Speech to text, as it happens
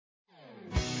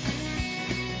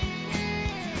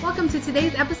welcome to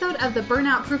today's episode of the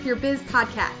Burnout Proof Your Biz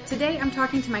podcast. Today I'm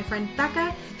talking to my friend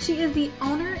Becca. She is the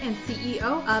owner and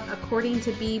CEO of According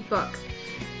to Bee Books.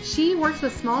 She works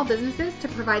with small businesses to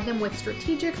provide them with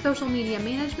strategic social media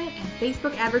management and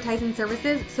Facebook advertising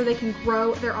services so they can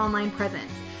grow their online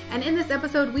presence. And in this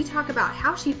episode, we talk about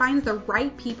how she finds the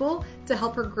right people to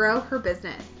help her grow her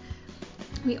business.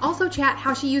 We also chat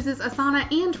how she uses Asana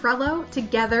and Trello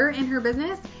together in her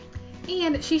business,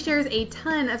 and she shares a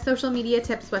ton of social media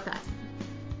tips with us.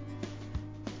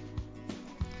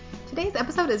 Today's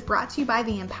episode is brought to you by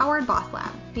the Empowered Boss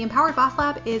Lab. The Empowered Boss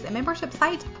Lab is a membership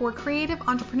site for creative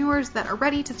entrepreneurs that are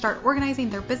ready to start organizing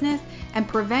their business and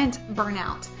prevent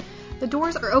burnout. The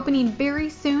doors are opening very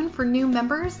soon for new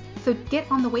members, so get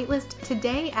on the waitlist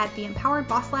today at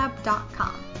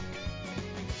theempoweredbosslab.com.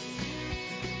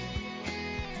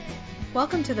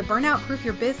 Welcome to the Burnout Proof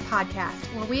Your Biz podcast,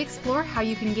 where we explore how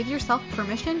you can give yourself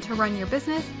permission to run your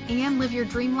business and live your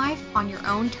dream life on your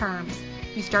own terms.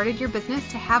 You started your business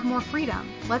to have more freedom.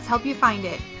 Let's help you find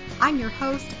it. I'm your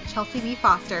host, Chelsea B.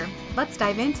 Foster. Let's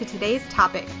dive into today's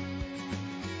topic.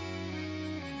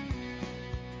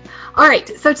 All right,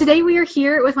 so today we are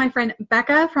here with my friend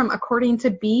Becca from According to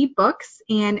Bee Books,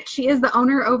 and she is the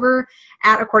owner over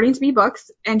at According to Bee Books,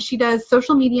 and she does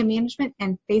social media management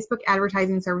and Facebook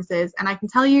advertising services, and I can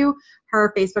tell you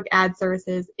her Facebook ad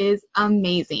services is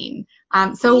amazing.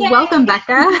 So Yay! Welcome,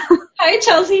 Becca. Hi,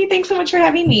 Chelsea. Thanks so much for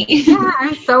having me. Yeah,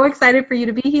 I'm so excited for you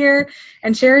to be here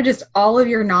and share just all of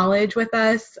your knowledge with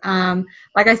us.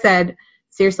 Like I said,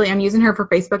 seriously, I'm using her for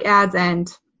Facebook ads, and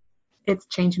it's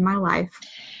changing my life.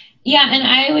 Yeah, and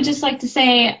I would just like to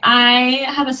say I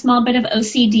have a small bit of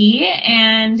OCD,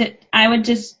 and I would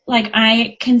just,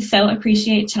 I can so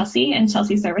appreciate Chelsea and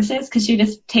Chelsea's services because she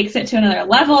just takes it to another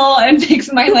level and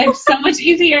makes my life so much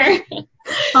easier.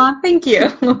 Thank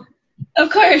you.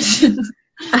 Of course.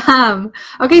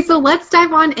 Okay, so let's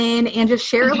dive on in and just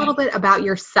share a little bit about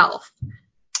yourself.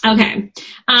 Okay.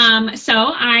 So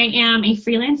I am a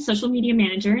freelance social media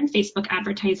manager and Facebook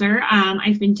advertiser.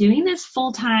 I've been doing this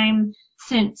full-time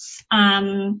since,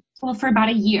 for about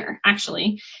a year,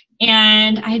 actually.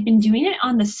 And I had been doing it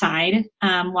on the side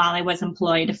while I was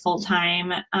employed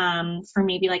full-time for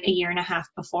maybe like a year and a half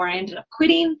before I ended up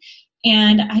quitting.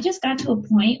 And I just got to a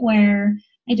point where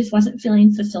I just wasn't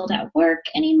feeling fulfilled at work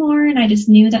anymore. And I just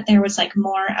knew that there was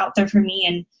more out there for me.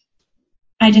 And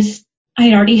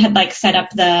I already had set up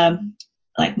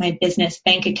my business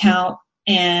bank account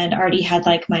and already had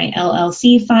my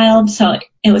LLC filed. So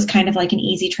it was kind of an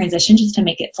easy transition just to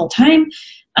make it full time.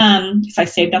 So I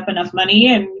saved up enough money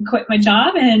and quit my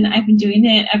job, and I've been doing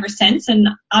it ever since. And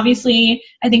obviously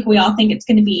I think we all think it's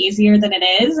going to be easier than it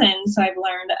is. And so I've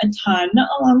learned a ton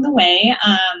along the way.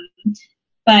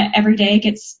 But every day it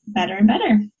gets better and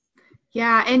better.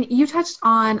 Yeah, and you touched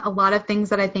on a lot of things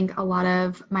that I think a lot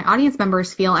of my audience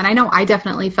members feel, and I know I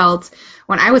definitely felt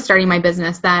when I was starting my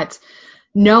business that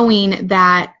knowing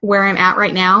that where I'm at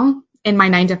right now in my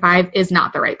 9-to-5 is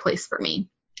not the right place for me.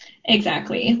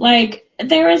 Exactly.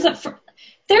 There was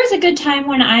a good time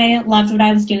when I loved what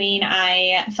I was doing.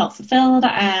 I felt fulfilled.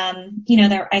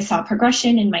 I saw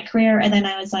progression in my career, and then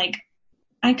I was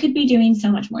I could be doing so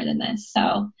much more than this.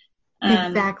 So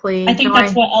exactly. I think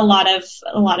that's what a lot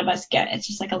of us get. It's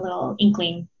just a little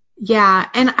inkling. Yeah,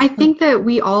 and I think that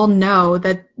we all know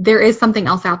that there is something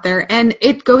else out there, and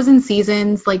it goes in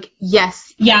seasons.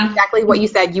 Yes, yeah, exactly what you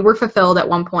said. You were fulfilled at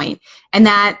one point, and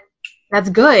that's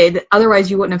good.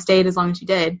 Otherwise, you wouldn't have stayed as long as you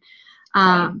did.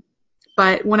 Right.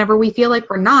 But whenever we feel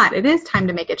like we're not, it is time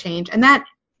to make a change, and that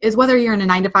is whether you're in a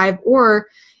 9-to-5 or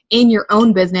in your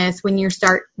own business. When you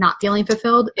start not feeling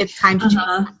fulfilled, it's time to change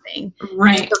something.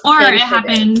 Right. Or it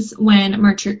happens when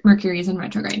Mercury is in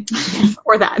retrograde.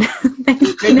 Or that.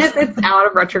 Thank goodness it's out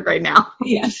of retrograde now.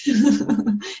 Yes.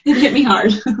 It hit me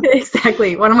hard.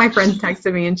 Exactly. One of my friends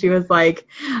texted me and she was like,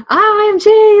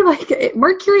 OMG,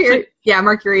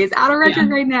 Mercury is out of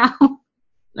retrograde now.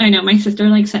 I know. My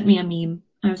sister sent me a meme.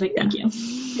 I was like, thank you.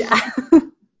 Yeah.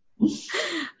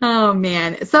 Oh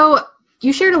man. So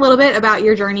you shared a little bit about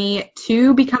your journey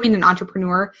to becoming an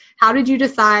entrepreneur. How did you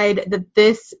decide that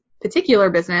this particular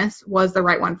business was the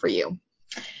right one for you?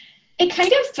 It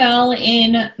kind of fell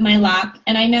in my lap,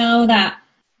 and I know that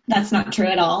that's not true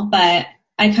at all, but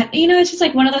it's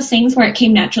just one of those things where it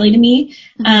came naturally to me.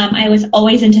 I was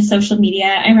always into social media.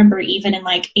 I remember even in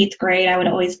 8th grade, I would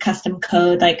always custom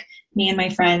code me and my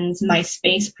friends'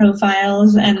 MySpace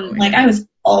profiles, and I was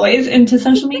always into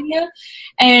social media.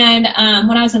 And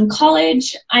when I was in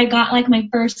college, I got my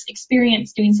first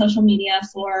experience doing social media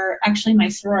for actually my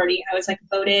sorority. I was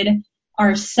voted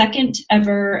our second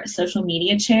ever social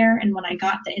media chair, and when I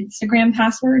got the Instagram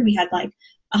password, we had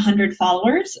 100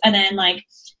 followers. And then like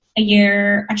a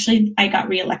year, actually I got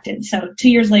reelected. So 2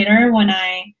 years later when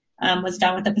I was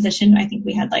done with the position, I think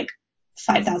we had like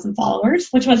 5,000 followers,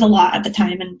 which was a lot at the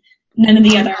time. And none of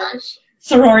the other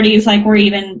sororities like were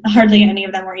even, hardly any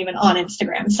of them were even on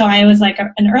Instagram. So I was like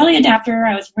an early adapter.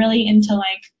 I was really into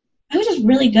like, I was just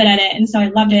really good at it. And so I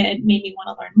loved it. It made me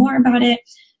want to learn more about it.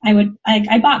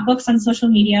 I bought books on social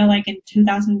media like in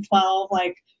 2012.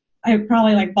 Like I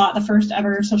probably like bought the first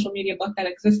ever social media book that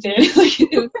existed. Like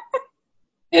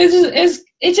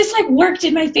it just like worked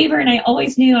in my favor, and I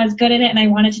always knew I was good at it and I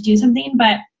wanted to do something.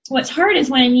 But what's hard is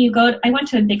when you go, I went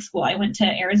to a big school. I went to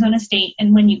Arizona State,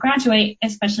 and when you graduate,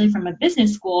 especially from a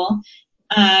business school,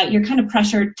 you're kind of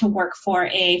pressured to work for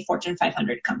a Fortune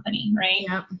 500 company, right?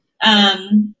 Yep.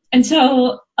 And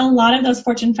so a lot of those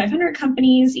Fortune 500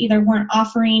 companies either weren't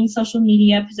offering social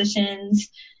media positions,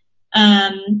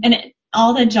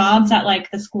 all the jobs at like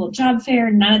the school job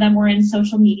fair, none of them were in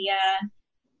social media.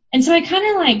 And so I kind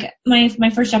of like my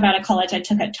first job out of college, I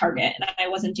took at Target, and I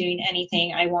wasn't doing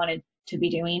anything I wanted to be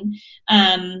doing.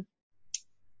 And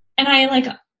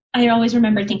I always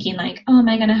remember thinking like, oh, am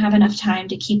I going to have enough time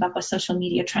to keep up with social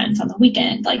media trends on the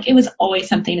weekend? Like it was always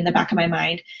something in the back of my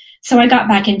mind. So I got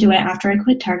back into it after I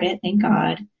quit Target, thank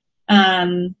God.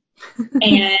 And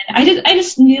I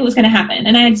just knew it was going to happen.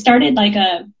 And I had started like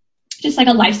a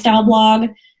lifestyle blog.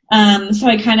 So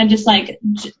I kind of just like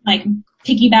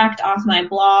piggybacked off my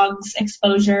blog's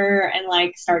exposure and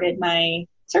like started my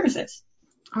services.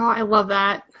 Oh, I love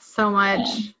that so much.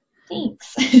 Yeah.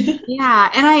 Thanks.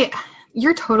 Yeah, and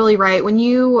you're totally right. When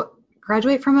you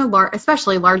graduate from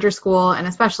especially larger school, and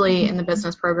especially in the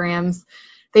business programs,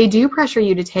 they do pressure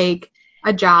you to take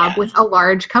a job with a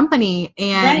large company,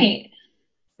 and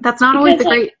that's not always the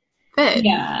great fit.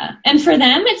 Yeah. And for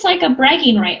them, it's like a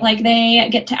bragging right. Like they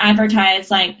get to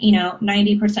advertise like,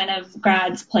 90% of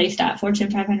grads placed at Fortune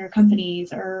 500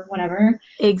 companies or whatever.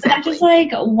 Exactly. But that just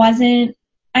like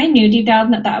I knew deep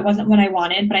down that wasn't what I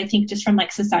wanted, but I think just from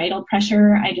like societal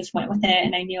pressure, I just went with it,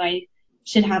 and I knew I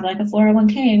should have like a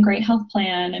 401k and great health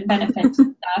plan and benefits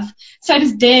and stuff. So I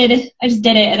just did it.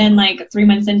 And then like 3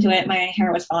 months into it, my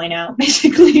hair was falling out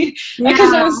basically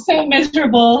because I was so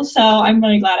miserable. So I'm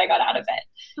really glad I got out of it.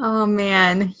 Oh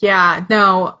man. Yeah,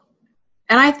 no.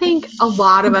 And I think a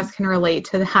lot of us can relate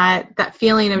to that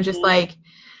feeling of just like,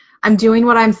 I'm doing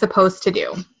what I'm supposed to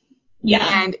do.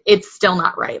 Yeah. And it's still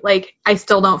not right. Like I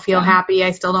still don't feel happy.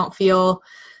 I still don't feel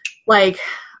like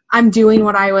I'm doing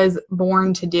what I was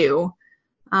born to do.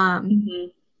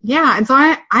 Yeah, and so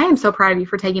I am so proud of you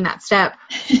for taking that step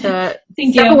to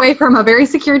step away from a very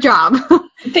secure job.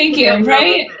 Thank you,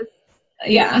 right?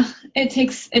 Yeah, it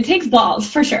takes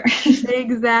balls for sure.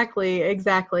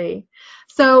 Exactly.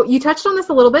 So you touched on this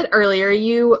a little bit earlier.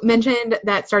 You mentioned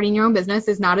that starting your own business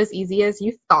is not as easy as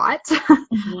you thought.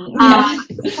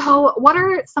 So what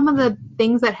are some of the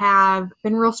things that have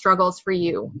been real struggles for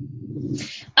you?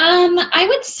 I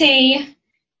would say,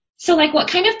 so like what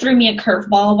kind of threw me a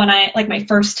curveball when my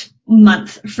first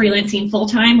month freelancing full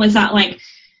time was that like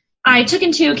I took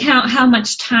into account how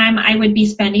much time I would be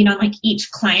spending on like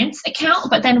each client's account.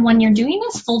 But then when you're doing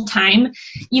this full time,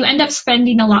 you end up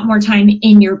spending a lot more time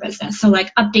in your business. So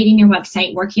like updating your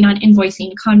website, working on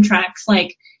invoicing, contracts,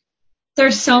 like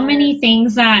there's so many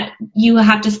things that you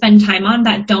have to spend time on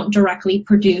that don't directly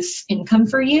produce income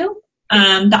for you,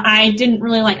 that I didn't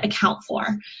really like account for.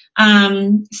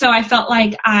 So I felt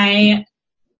like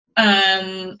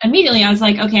immediately I was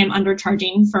like, okay, I'm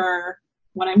undercharging for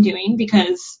what I'm doing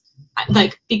because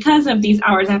of these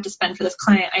hours I have to spend for this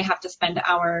client, I have to spend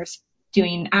hours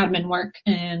doing admin work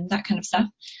and that kind of stuff.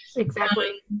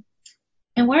 Exactly.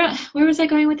 And where was I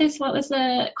going with this? What was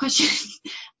the question?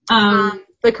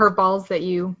 The curveballs that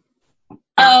you.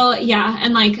 Oh yeah,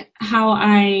 and like how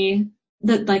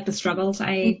the struggles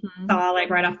I saw like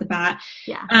right off the bat.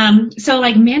 Yeah. So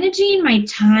like managing my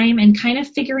time and kind of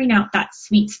figuring out that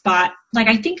sweet spot. Like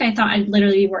I thought I'd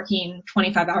literally be working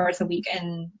 25 hours a week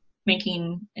and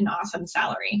making an awesome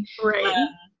salary. Right.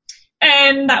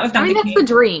 And that was not the case. That's the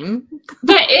dream.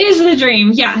 That is the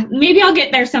dream. Yeah. Maybe I'll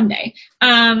get there someday.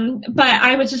 But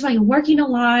I was just like working a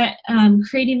lot,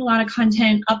 creating a lot of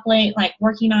content up late, like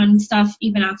working on stuff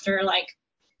even after like,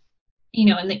 in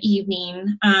the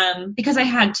evening, because I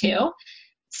had to.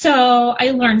 So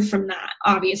I learned from that,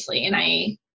 obviously. And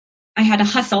I had to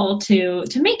hustle to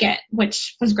make it,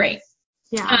 which was great.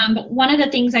 Yeah. But one of the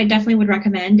things I definitely would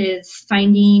recommend is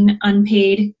finding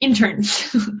unpaid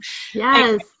interns. Yes.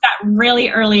 I did that really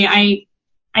early.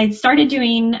 I started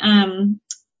doing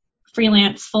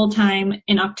freelance full time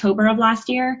in October of last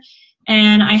year,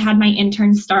 and I had my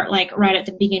interns start like right at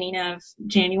the beginning of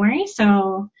January.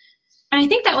 So I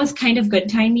think that was kind of good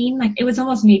timing. Like it was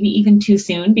almost maybe even too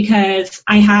soon because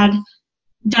I had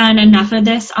done enough of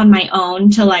this on my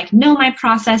own to like know my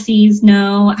processes,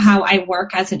 know how I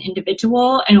work as an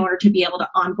individual in order to be able to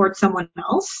onboard someone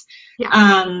else.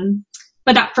 Yeah.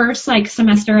 But that first like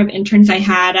semester of interns I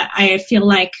had, I feel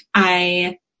like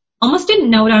I almost didn't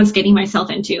know what I was getting myself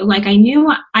into. Like I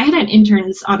knew I had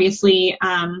interns obviously,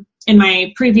 in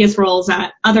my previous roles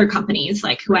at other companies,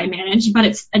 like who I managed, but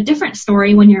it's a different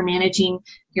story when you're managing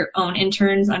your own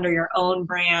interns under your own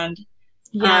brand.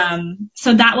 Yeah.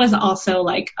 So that was also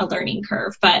like a learning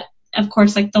curve, but of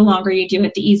course, like the longer you do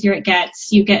it, the easier it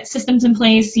gets. You get systems in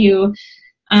place. Like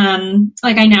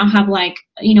I now have like,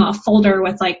 a folder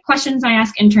with like questions I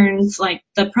ask interns, like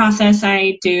the process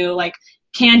I do, like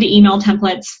canned email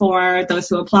templates for those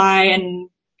who apply and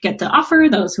get the offer,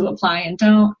 those who apply and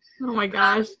don't. Oh my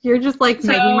gosh. You're just like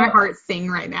making my heart sing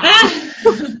right now.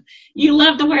 You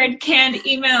love the word canned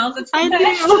emails. It's I do.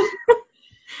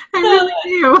 I really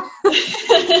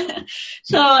do.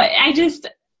 So I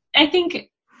think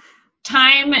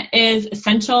time is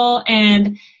essential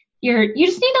and you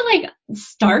just need to like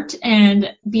start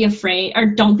and be afraid or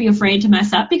don't be afraid to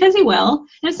mess up because you will.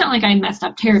 And it's not like I messed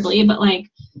up terribly, but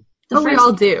like we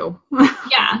all do.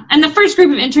 Yeah. And the first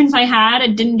group of interns I had,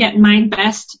 it didn't get my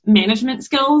best management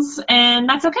skills and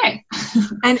that's okay.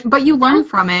 But you learn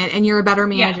from it and you're a better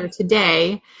manager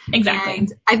today. Exactly.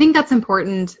 And I think that's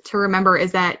important to remember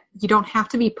is that you don't have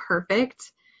to be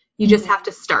perfect. You just have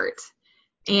to start.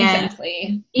 And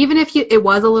exactly. Even if it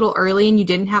was a little early and you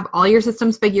didn't have all your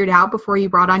systems figured out before you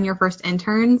brought on your first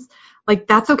interns, like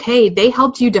that's okay. They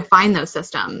helped you define those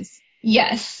systems.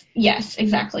 Yes,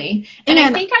 exactly. And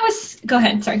I think go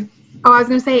ahead, sorry. Oh, I was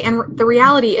going to say, and the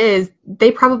reality is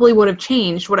they probably would have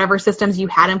changed whatever systems you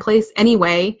had in place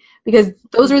anyway, because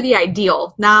those are the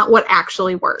ideal, not what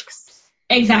actually works.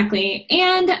 Exactly.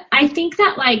 And I think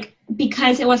that like,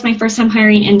 because it was my first time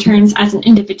hiring interns as an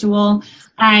individual,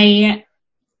 I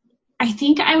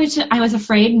think I was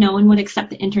afraid no one would accept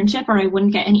the internship or I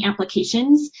wouldn't get any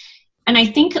applications. And I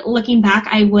think looking back,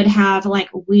 I would have like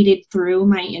weeded through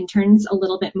my interns a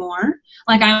little bit more.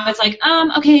 Like I was like,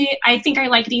 okay, I think I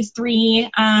like these three.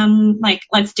 Like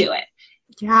let's do it.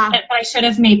 Yeah. But I should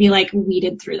have maybe like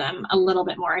weeded through them a little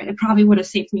bit more. It probably would have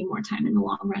saved me more time in the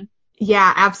long run.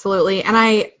 Yeah, absolutely.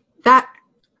 And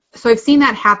so I've seen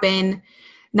that happen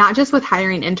not just with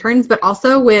hiring interns, but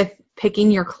also with picking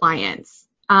your clients.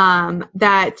 And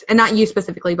not you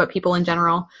specifically, but people in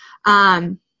general.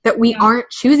 That we aren't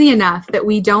choosy enough, that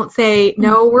we don't say,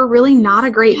 no, we're really not a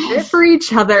great fit for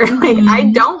each other. Like, I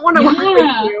don't want to work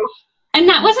with you. And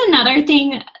that was another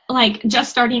thing, like just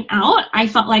starting out, I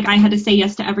felt like I had to say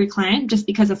yes to every client just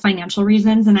because of financial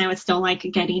reasons. And I was still like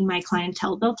getting my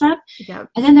clientele built up. Yep.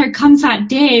 And then there comes that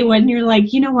day when you're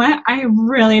like, you know what? I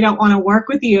really don't want to work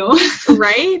with you.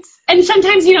 Right. And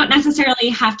sometimes you don't necessarily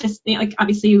have to, like,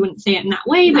 obviously you wouldn't say it in that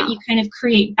way, but you kind of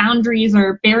create boundaries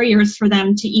or barriers for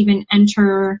them to even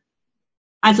enter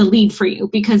as a lead for you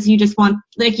because you just want,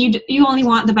 like, you only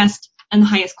want the best and the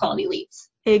highest quality leads.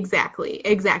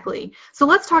 Exactly. So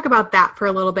let's talk about that for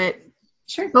a little bit.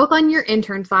 Sure. Both on your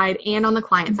intern side and on the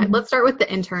client side. Let's start with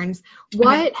the interns.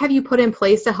 What have you put in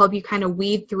place to help you kind of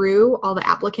weed through all the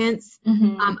applicants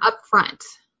up front?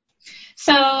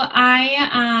 So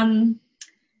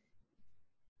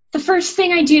the first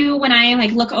thing I do when I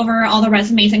like look over all the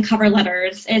resumes and cover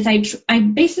letters is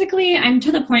I'm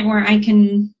to the point where I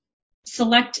can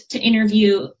select to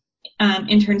interview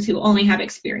interns who only have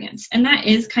experience. And that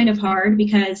is kind of hard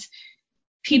because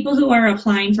people who are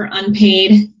applying for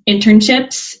unpaid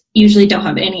internships usually don't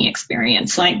have any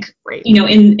experience, like,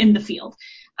 in the field.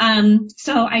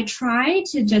 So I try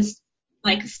to just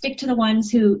like stick to the ones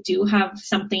who do have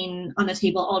something on the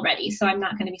table already. So I'm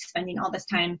not going to be spending all this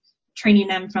time training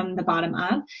them from the bottom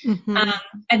up.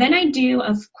 And then I do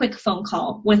a quick phone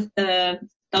call with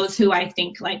those who I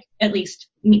think like at least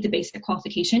meet the basic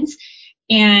qualifications.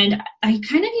 And I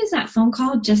kind of use that phone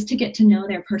call just to get to know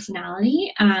their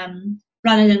personality,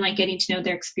 rather than like getting to know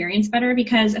their experience better.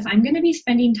 Because if I'm going to be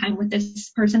spending time with this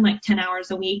person like 10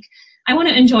 hours a week, I want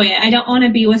to enjoy it. I don't want to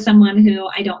be with someone who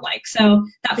I don't like. So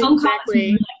that phone call is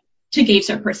really like to gauge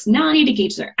their personality, to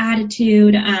gauge their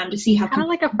attitude, to see how kind of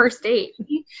like a first date.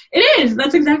 It is.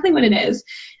 That's exactly what it is.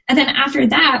 And then after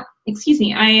that,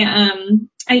 I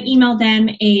email them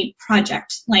a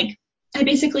project. Like I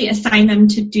basically assign them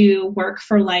to do work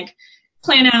for like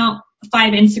plan out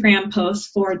 5 Instagram posts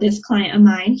for this client of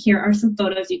mine. Here are some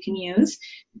photos you can use.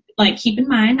 Like keep in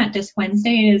mind that this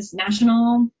Wednesday is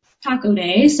National Taco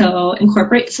Day. So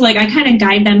like I kind of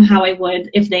guide them how I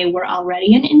would if they were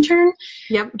already an intern.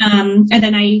 Yep. And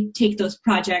then I take those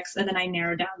projects and then I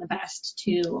narrow down the best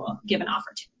to give an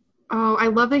offer to. Oh, I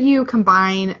love that you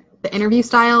combine the interview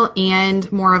style and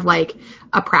more of like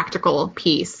a practical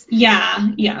piece. Yeah.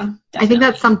 Definitely. I think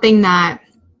that's something that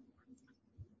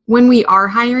when we are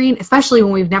hiring, especially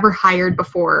when we've never hired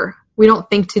before, we don't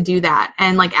think to do that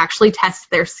and like actually test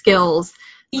their skills.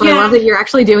 So I love that you're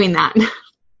actually doing that.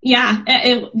 Yeah.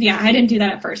 I didn't do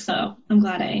that at first, so I'm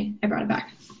glad I brought it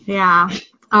back. Yeah.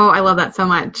 Oh, I love that so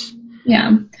much. Yeah.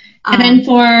 And then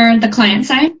for the client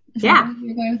side, yeah,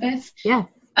 you're going with this? Yeah.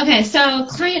 Okay, so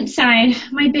client side,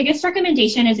 my biggest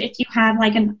recommendation is if you have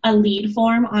like a lead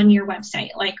form on your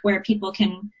website, like where people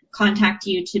can contact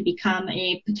you to become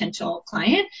a potential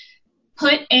client,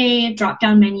 put a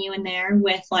drop-down menu in there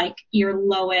with like your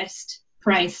lowest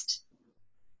priced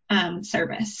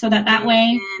service, so that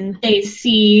way they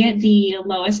see the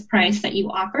lowest price that you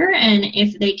offer, and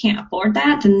if they can't afford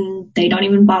that, then they don't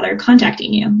even bother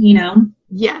contacting you, you know?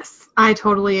 Yes, I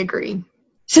totally agree.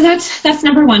 So that's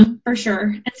number one for sure.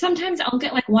 And sometimes I'll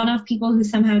get like one-off people who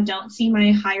somehow don't see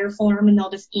my hire form, and they'll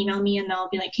just email me and they'll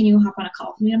be like, "Can you hop on a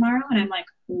call with me tomorrow?" And I'm like,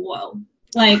 "Whoa!"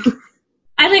 Like,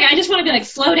 I just want to be like,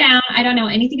 slow down. I don't know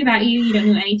anything about you. You don't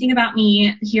know anything about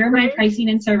me. Here are my pricing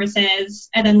and services.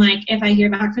 And then like, if I hear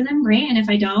back from them, great. And if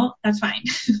I don't, that's fine.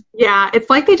 Yeah, it's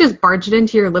like they just barged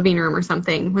into your living room or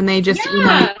something when they just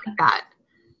email you like that.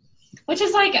 Which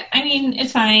is like, I mean,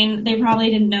 it's fine. They probably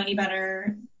didn't know any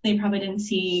better. They probably didn't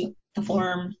see the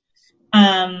form.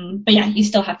 But yeah, you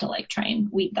still have to like try and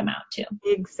weed them out too.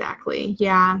 Exactly.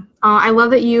 Yeah. I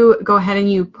love that you go ahead and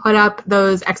you put up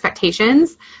those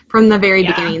expectations from the very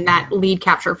beginning, that lead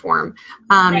capture form.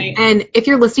 Right. And if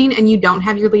you're listening and you don't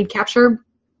have your lead capture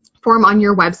form on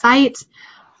your website,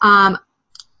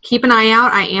 keep an eye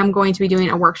out. I am going to be doing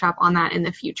a workshop on that in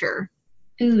the future.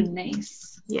 Ooh,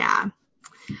 nice. Yeah.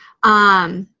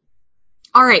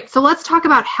 All right. So let's talk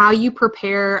about how you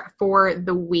prepare for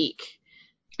the week.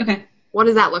 Okay. What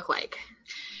does that look like?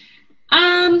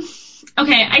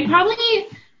 Okay.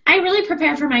 I really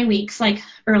prepare for my weeks like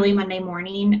early Monday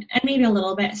morning and maybe a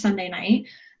little bit Sunday night.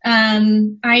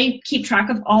 I keep track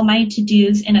of all my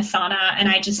to-dos in Asana, and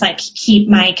I just like keep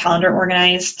my calendar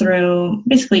organized through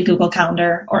basically Google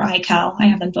Calendar or iCal. I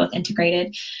have them both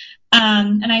integrated.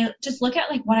 And I just look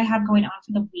at like what I have going on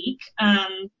for the week.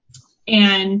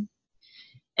 And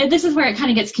this is where it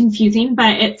kind of gets confusing,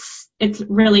 but it's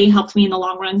really helped me in the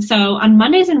long run. So on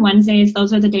Mondays and Wednesdays,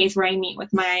 those are the days where I meet with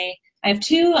I have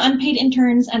 2 unpaid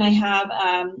interns, and I have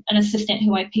an assistant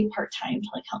who I pay part-time to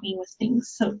like help me with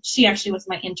things. So she actually was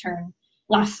my intern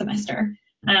last semester.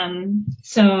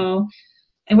 So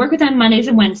I work with them Mondays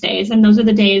and Wednesdays, and those are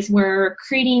the days where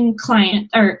creating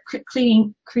client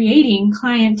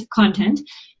content.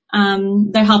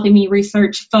 They're helping me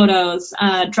research photos,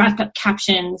 draft up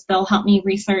captions. They'll help me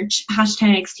research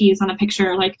hashtags to use on a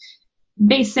picture, like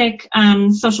basic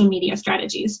social media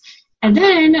strategies. And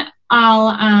then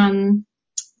I'll,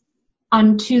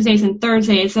 on Tuesdays and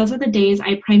Thursdays, those are the days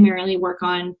I primarily work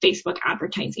on Facebook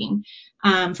advertising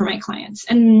for my clients.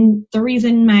 And the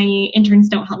reason my interns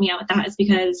don't help me out with that is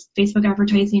because Facebook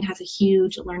advertising has a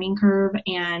huge learning curve,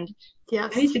 and I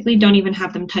basically don't even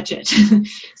have them touch it.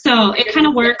 So it kind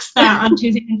of works that on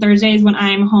Tuesdays and Thursdays when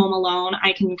I'm home alone,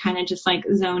 I can kind of just like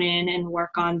zone in and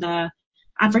work on the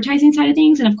advertising side of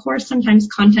things. And of course, sometimes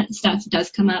content stuff does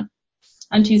come up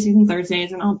on Tuesdays and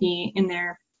Thursdays, and I'll be in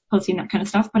there posting that kind of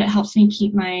stuff, but it helps me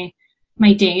keep my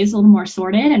days a little more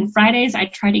sorted. And Fridays, I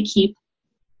try to keep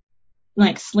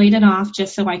like slated off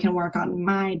just so I can work on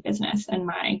my business and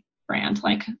my brand,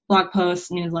 like blog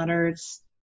posts, newsletters,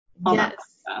 all that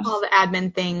stuff. All the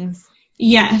admin things.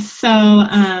 Yes. So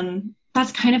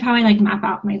that's kind of how I like map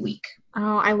out my week.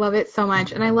 Oh, I love it so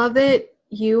much. And I love that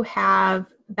you have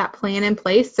that plan in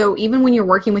place. So even when you're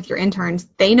working with your interns,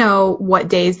 they know what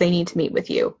days they need to meet with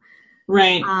you.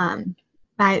 Right.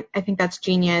 I think that's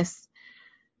genius.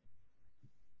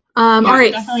 All right.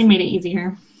 It definitely made it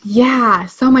easier. Yeah,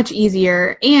 so much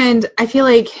easier. And I feel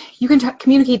like you can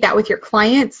communicate that with your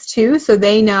clients too, so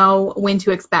they know when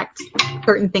to expect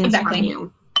certain things from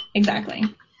you. Exactly.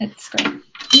 It's great.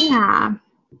 Yeah.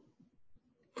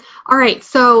 All right,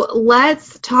 so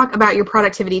let's talk about your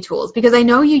productivity tools, because I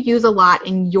know you use a lot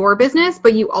in your business,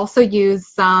 but you also use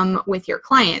some with your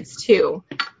clients too.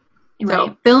 Right.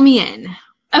 So fill me in.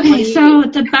 Okay, so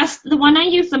the one I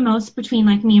use the most between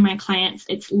like me and my clients,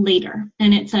 it's Later,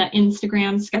 and it's an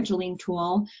Instagram scheduling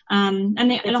tool. And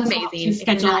it also helps you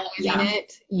schedule. If you're not using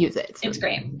it, use it. It's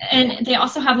great. And they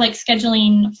also have like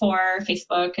scheduling for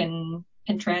Facebook and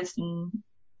Pinterest and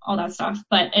all that stuff.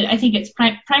 But I think its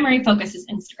primary focus is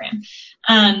Instagram.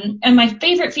 And my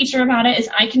favorite feature about it is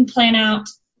I can plan out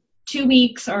 2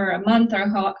 weeks or a month or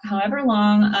however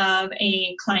long of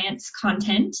a client's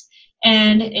content.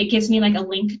 And it gives me like a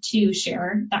link to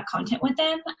share that content with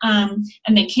them. And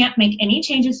they can't make any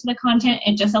changes to the content.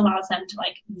 It just allows them to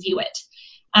like view it.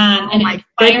 And it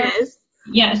expires,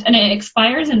 yes, and it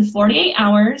expires in 48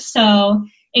 hours. So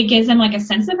it gives them like a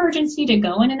sense of urgency to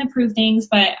go in and approve things.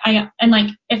 But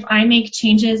if I make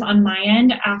changes on my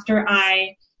end after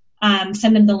I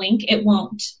send them the link, it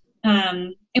won't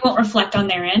reflect on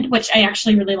their end, which I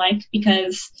actually really like,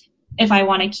 because if I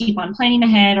want to keep on planning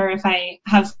ahead, or if I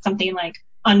have something like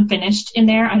unfinished in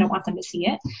there, I don't want them to see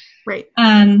it. Right.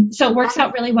 So it works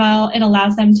out really well. It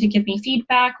allows them to give me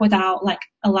feedback without like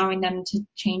allowing them to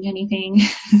change anything.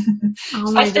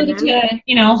 So I still get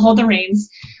to, hold the reins.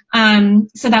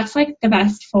 So that's like the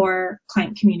best for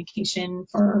client communication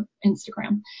for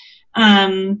Instagram.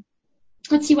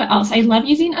 Let's see what else. I love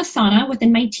using Asana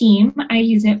within my team. I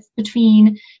use it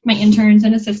between my interns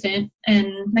and assistant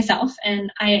and myself.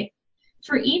 And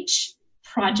for each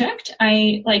project,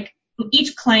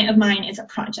 each client of mine is a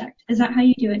project. Is that how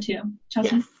you do it too,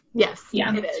 Chelsea? Yes.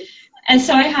 Yeah. It is. And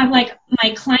so I have like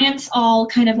my clients all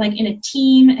kind of like in a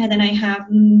team, and then I have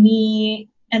me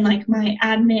and like my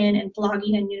admin and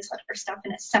blogging and newsletter stuff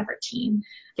in a separate team.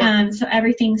 Yeah. So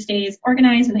everything stays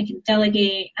organized and I can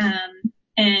delegate.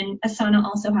 And Asana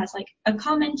also has like a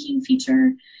commenting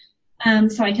feature.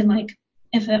 So I can like,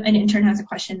 if an intern has a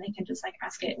question, they can just like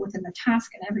ask it within the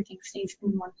task, and everything stays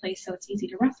in one place, so it's easy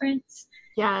to reference.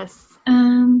 Yes.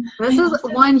 This is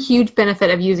one huge benefit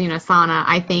of using Asana,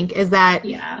 I think, is that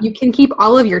you can keep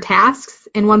all of your tasks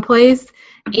in one place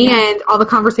and all the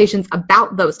conversations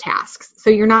about those tasks. So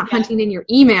you're not hunting in your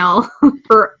email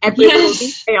for every little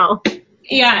detail.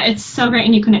 Yeah, it's so great.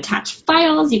 And you can attach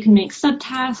files, you can make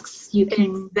subtasks, you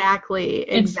can...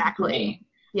 Exactly.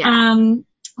 Yeah.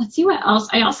 Let's see what else.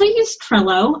 I also use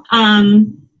Trello.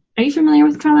 Are you familiar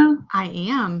with Trello? I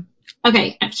am.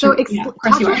 Okay. So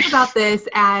talk to us about this,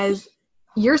 as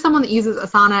you're someone that uses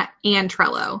Asana and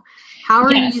Trello. How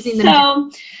are you using them?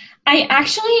 So I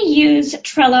actually use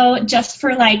Trello just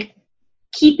for like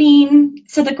keeping...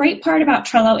 So the great part about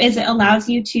Trello is it allows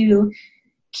you to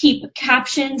keep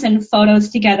captions and photos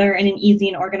together in an easy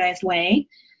and organized way.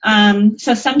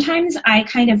 So sometimes I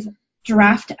kind of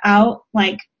draft out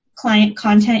like client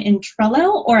content in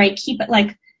Trello, or I keep it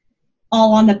like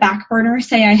all on the back burner.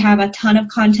 Say I have a ton of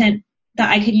content that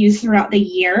I could use throughout the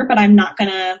year, but I'm not going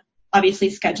to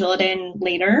obviously schedule it in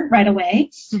later right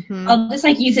away. Mm-hmm. I'll just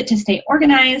like use it to stay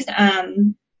organized.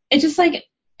 It just like,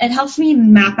 it helps me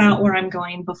map out where I'm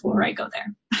going before I go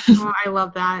there. Oh, I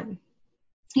love that.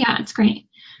 Yeah, it's great.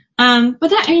 But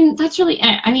that's really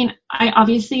it. I mean, I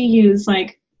obviously use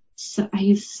I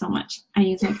use so much. I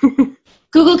use like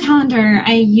Google Calendar.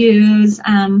 I use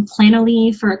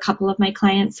Planoly for a couple of my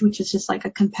clients, which is just like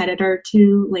a competitor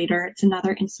to Later. It's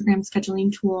another Instagram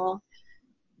scheduling tool.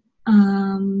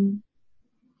 Looking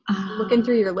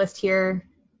through your list here.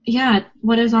 Yeah,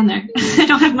 what is on there? I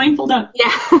don't have mine pulled up.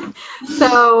 Yeah.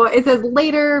 So it says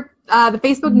Later, the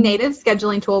Facebook native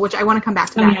scheduling tool, which I want to come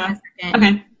back to that in a second.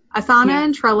 Okay. Asana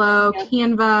and Trello,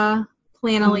 Canva,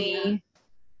 Planoly,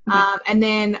 and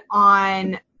then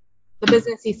on the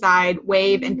businessy side,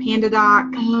 Wave and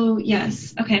PandaDoc. Oh,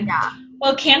 yes. Okay. Yeah.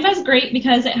 Well, Canva is great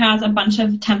because it has a bunch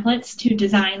of templates to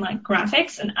design like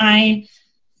graphics, and I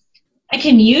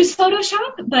can use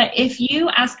Photoshop, but if you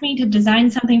ask me to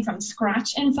design something from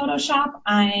scratch in Photoshop,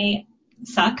 I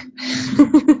suck.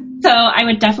 So I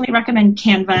would definitely recommend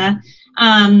Canva.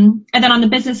 And then on the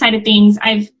business side of things,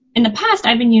 in the past,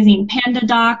 I've been using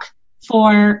PandaDoc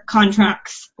for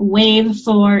contracts, Wave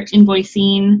for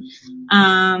invoicing.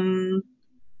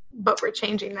 But we're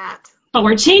changing that.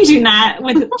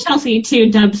 With Chelsea to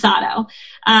Dubsado.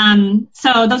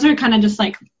 So those are kind of just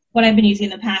like what I've been using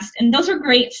in the past. And those are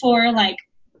great for like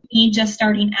me just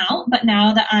starting out. But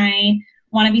now that I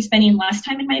want to be spending less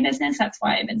time in my business, that's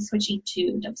why I've been switching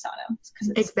to Dubsado.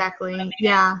 Exactly.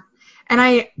 Yeah. And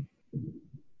I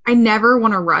never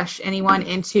want to rush anyone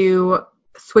into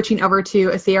switching over to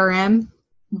a CRM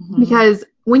because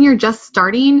when you're just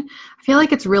starting, I feel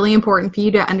like it's really important for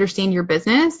you to understand your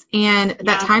business and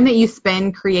that time that you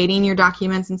spend creating your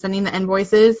documents and sending the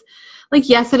invoices. Like,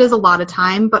 yes, it is a lot of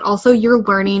time, but also you're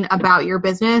learning about your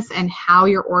business and how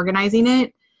you're organizing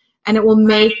it. And it will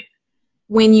make,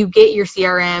 when you get your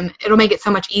CRM, it'll make it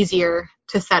so much easier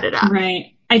to set it up.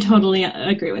 Right. I totally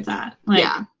agree with that.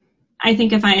 I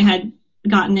think if I had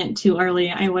gotten it too early,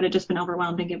 I would have just been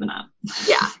overwhelmed and given up.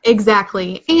 Yeah,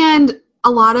 exactly. And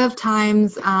a lot of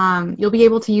times you'll be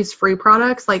able to use free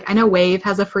products. Like I know Wave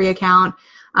has a free account.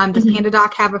 Does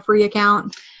PandaDoc have a free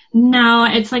account? No,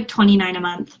 it's like $29 a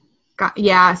month.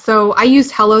 Yeah, so I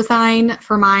used HelloSign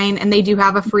for mine, and they do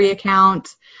have a free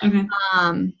account. Okay.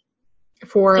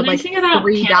 For like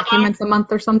 3 documents a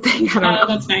month or something. I don't know.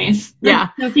 That's nice. Yeah.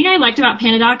 The thing I liked about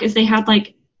PandaDoc is they had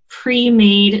like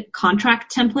pre-made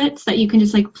contract templates that you can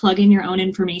just like plug in your own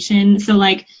information. So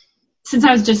like, since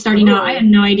I was just starting out, I had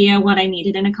no idea what I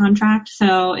needed in a contract.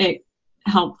 So it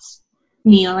helped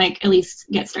me like at least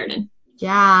get started.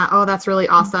 Yeah. Oh, that's really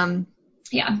awesome.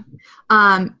 Yeah.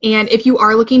 And if you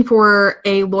are looking for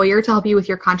a lawyer to help you with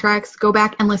your contracts, go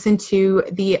back and listen to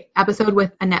the episode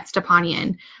with Annette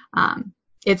Stepanian.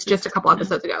 It's just a couple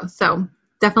episodes ago. So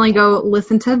definitely go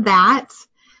listen to that.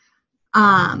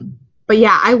 But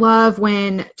yeah, I love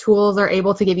when tools are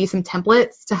able to give you some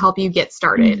templates to help you get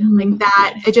started. Like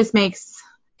that, it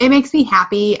makes me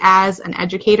happy as an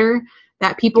educator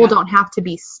that people don't have to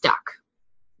be stuck.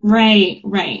 Right.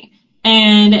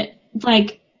 And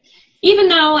like, even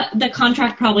though the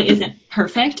contract probably isn't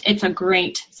perfect, it's a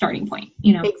great starting point,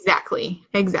 you know?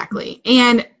 Exactly.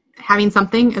 And having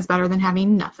something is better than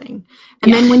having nothing.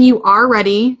 And then when you are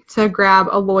ready to grab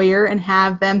a lawyer and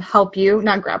have them help you,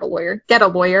 not grab a lawyer, get a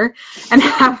lawyer and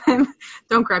have them,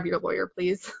 don't grab your lawyer,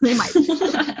 please. They might.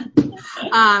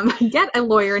 Get a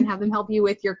lawyer and have them help you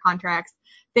with your contracts.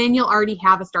 Then you'll already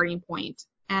have a starting point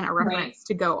and a reference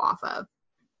to go off of.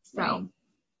 So,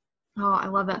 oh, I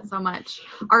love that so much.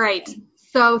 All right.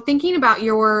 So thinking about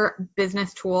your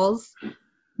business tools,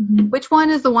 which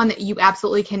one is the one that you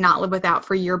absolutely cannot live without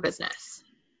for your business?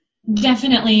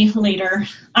 Definitely Later.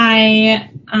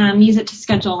 I use it to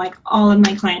schedule like all of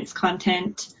my clients'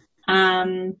 content.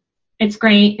 It's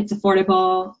great. It's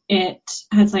affordable. It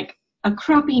has like a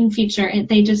cropping feature.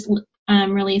 They just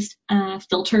released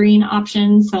filtering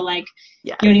options. So like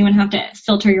you don't even have to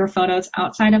filter your photos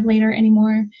outside of Later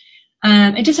anymore.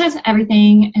 It just has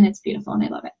everything and it's beautiful and I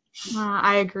love it.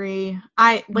 I agree.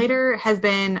 Later has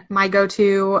been my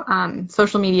go-to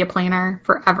social media planner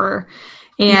forever.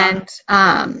 And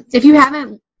if you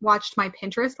haven't watched my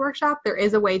Pinterest workshop, there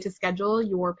is a way to schedule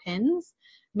your pins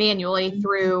manually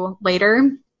through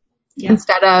Later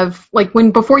instead of like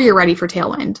before you're ready for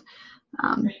Tailwind.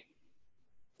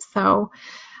 So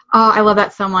I love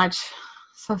that so much.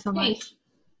 So much.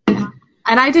 Yeah.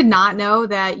 And I did not know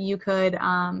that you could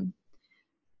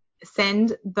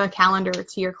send the calendar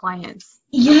to your clients.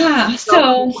 Yeah.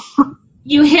 So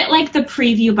you hit like the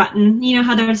preview button. You know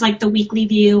how there's like the weekly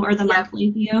view or the monthly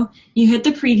view? You hit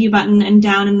the preview button and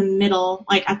down in the middle,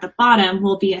 like at the bottom,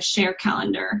 will be a share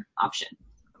calendar option.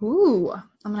 Ooh,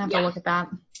 I'm going to have to look at that.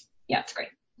 Yeah, it's great.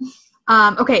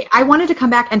 Okay, I wanted to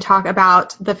come back and talk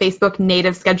about the Facebook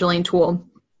native scheduling tool.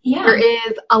 Yeah. There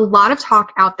is a lot of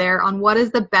talk out there on what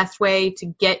is the best way to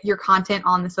get your content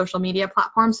on the social media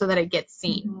platform so that it gets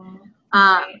seen.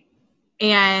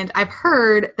 And I've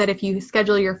heard that if you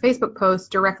schedule your Facebook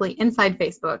post directly inside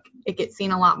Facebook, it gets seen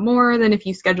a lot more than if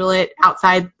you schedule it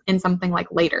outside in something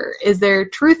like Later. Is there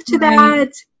truth to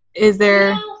that? Is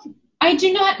there? Well, I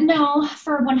do not know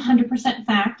for 100%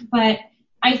 fact, but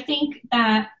I think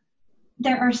that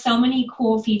there are so many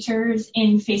cool features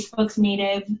in Facebook's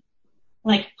native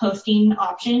like posting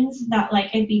options that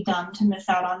like it'd be dumb to miss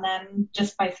out on them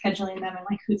just by scheduling them in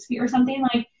like Hootsuite or something.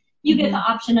 Like you get the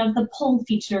option of the poll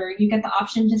feature. You get the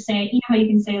option to say, you know how you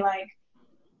can say like,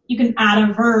 you can add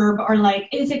a verb or like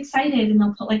is excited and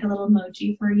they'll put like a little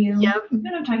emoji for you. Yep. You know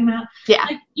what I'm talking about? Yeah.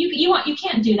 Like you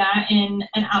can't do that in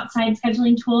an outside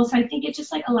scheduling tool. So I think it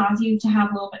just like allows you to have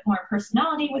a little bit more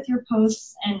personality with your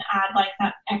posts and add like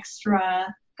that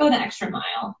go the extra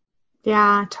mile.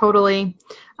 Yeah, totally.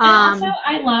 And also,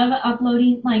 I love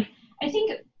uploading, like, I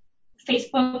think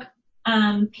Facebook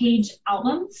page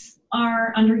albums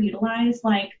are underutilized.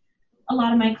 Like, a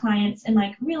lot of my clients in,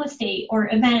 like, real estate or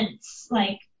events,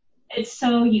 like, it's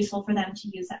so useful for them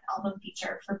to use that album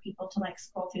feature for people to, like,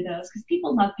 scroll through those because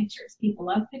people love pictures. People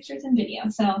love pictures and video.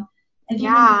 So if you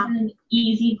have an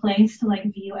easy place to,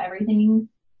 like, view everything,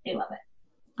 they love it.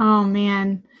 Oh,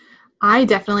 man. I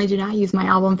definitely do not use my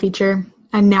album feature,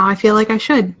 and now I feel like I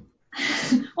should.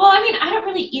 Well, I mean, I don't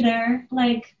really either.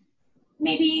 Like,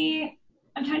 maybe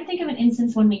I'm trying to think of an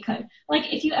instance when we could.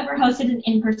 Like, if you ever hosted an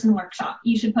in-person workshop,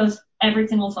 you should post every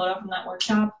single photo from that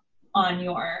workshop on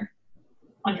your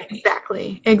page.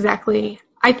 Exactly.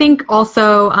 I think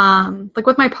also, like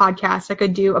with my podcast, I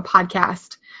could do a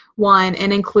podcast one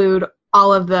and include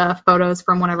all of the photos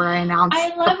from whenever I announce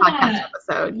the podcast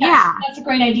episode. Yeah. That's a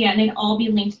great idea. And they'd all be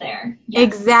linked there. Yeah.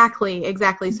 Exactly.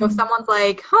 So if someone's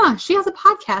like, she has a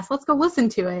podcast, let's go listen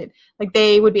to it. Like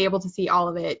they would be able to see all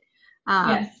of it.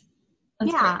 Yes.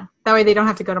 That's yeah. great. That way they don't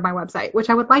have to go to my website, which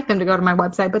I would like them to go to my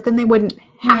website, but then they wouldn't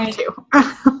have to.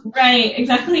 Right,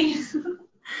 exactly.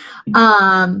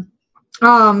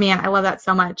 Oh man, I love that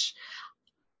so much.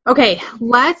 Okay,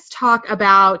 let's talk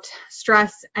about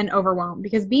stress and overwhelm,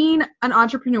 because being an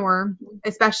entrepreneur,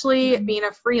 especially being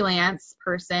a freelance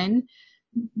person,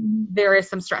 there is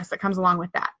some stress that comes along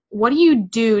with that. What do you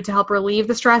do to help relieve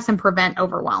the stress and prevent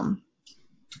overwhelm?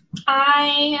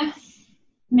 I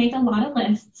make a lot of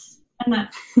lists, and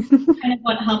that's kind of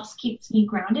what helps keeps me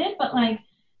grounded. But like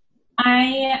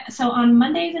so on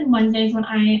Mondays and Wednesdays when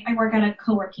I work at a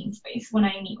co-working space when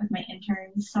I meet with my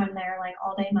interns, so I'm there like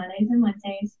all day Mondays and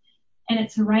Wednesdays, and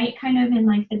it's right kind of in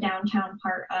like the downtown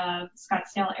part of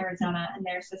Scottsdale, Arizona, and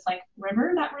there's this like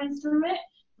river that runs through it,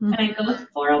 and I go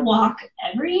for a walk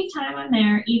every time I'm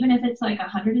there, even if it's like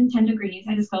 110 degrees.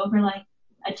 I just go for like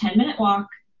a 10-minute walk.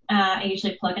 I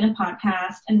usually plug in a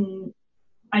podcast, and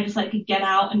I just like get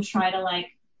out and try to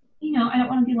like, I don't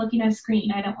want to be looking at a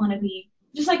screen. I don't want to be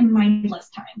just like mindless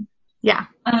time. Yeah.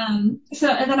 So,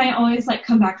 and then I always like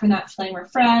come back from that feeling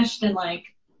refreshed and like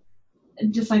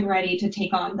just like ready to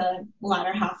take on the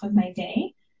latter half of my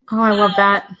day. Oh, I love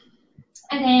that.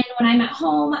 And then when I'm at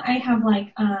home, I have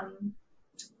like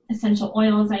essential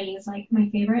oils. I use like my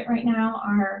favorite right now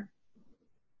are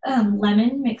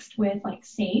lemon mixed with like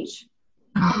sage.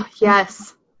 Oh,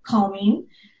 yes. Calming.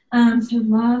 So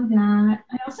love that.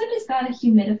 I also just got a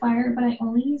humidifier, but I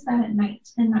only use that at night,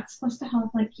 and that's supposed to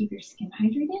help like keep your skin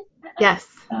hydrated. Yes.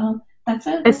 So that's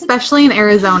especially in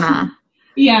Arizona.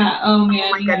 Yeah. Oh man.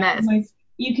 Oh my goodness. Like,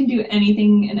 you can do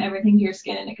anything and everything to your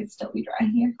skin, and it could still be dry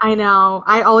here. I know.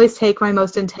 I always take my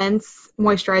most intense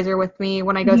moisturizer with me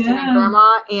when I go see my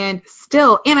grandma, and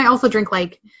I also drink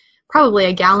like probably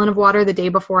a gallon of water the day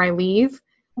before I leave.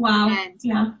 Wow. And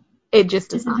yeah. It just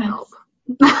does not help.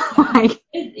 So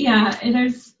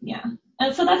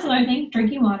that's another thing,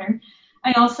 drinking water.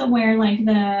 I also wear like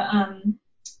the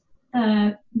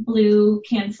blue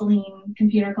canceling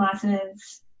computer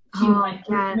glasses to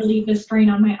relieve the strain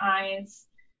on my eyes.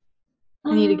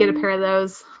 I need to get a pair of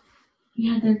those.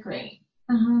 Yeah, they're great.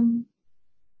 I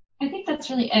think that's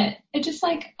really it. It just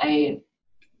like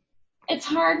it's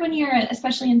hard when you're,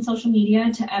 especially in social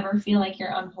media, to ever feel like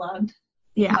you're unplugged.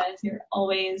 Yeah. Because you're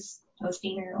always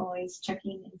posting or always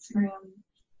checking Instagram,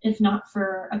 if not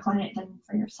for a client, then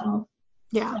for yourself.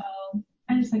 Yeah. So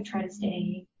I just like try to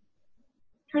stay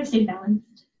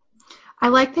balanced. I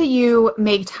like that you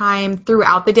make time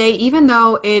throughout the day, even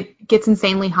though it gets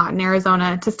insanely hot in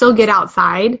Arizona, to still get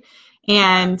outside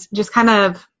and just kind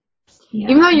of,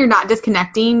 even though you're not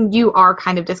disconnecting, you are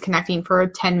kind of disconnecting for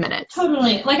 10 minutes.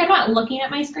 Totally. Like I'm not looking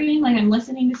at my screen, like I'm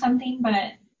listening to something,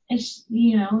 but it's,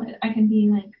 I can be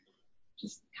like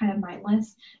just kind of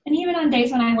mindless. And even on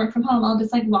days when I work from home, I'll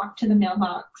just like walk to the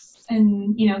mailbox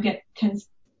and, get 10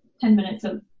 minutes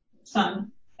of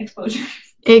sun exposure.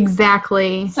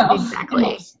 Exactly.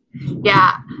 Exactly.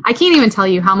 Yeah. I can't even tell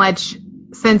you how much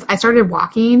since I started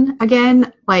walking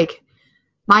again, like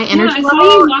my energy level. I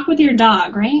saw you walk with your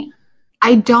dog, right?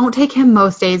 I don't take him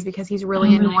most days because he's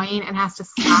really annoying and has to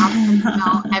stop and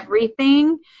smell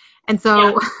everything. And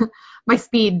so my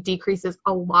speed decreases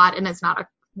a lot, and it's not a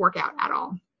workout at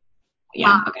all.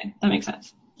 Yeah, okay. That makes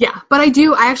sense. Yeah, but I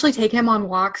actually take him on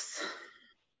walks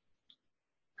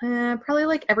probably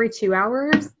like every 2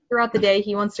 hours throughout the day.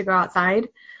 He wants to go outside.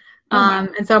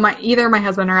 And so either my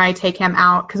husband or I take him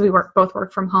out because we both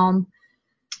work from home.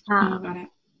 Got it.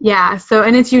 Yeah, so,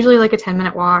 and it's usually like a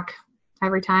 10-minute walk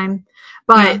every time.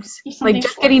 But like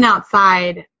just getting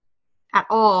outside at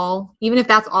all, even if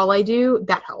that's all I do,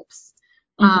 that helps.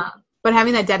 But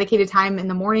having that dedicated time in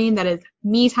the morning that is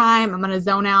me time, I'm going to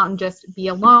zone out and just be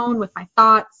alone with my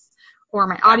thoughts or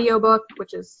my audiobook,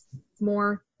 which is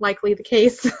more likely the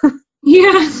case.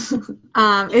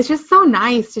 It's just so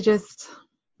nice to just,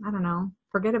 I don't know,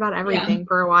 forget about everything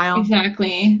for a while.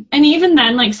 Exactly. And even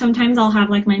then, like sometimes I'll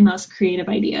have like my most creative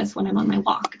ideas when I'm on my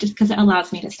walk just because it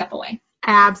allows me to step away.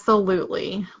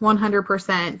 Absolutely.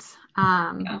 100%.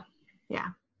 Yeah.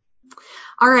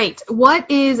 All right. What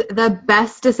is the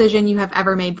best decision you have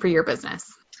ever made for your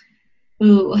business?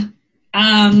 Ooh.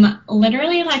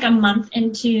 Literally like a month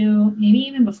into, maybe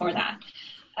even before that,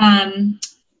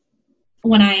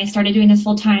 when I started doing this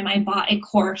full time, I bought a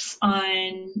course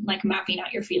on like mapping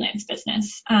out your freelance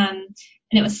business. And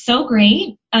it was so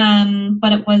great.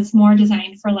 But it was more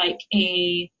designed for like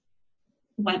a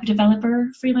web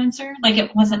developer freelancer. Like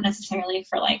it wasn't necessarily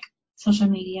for like social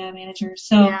media managers.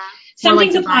 So some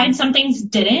things applied, some things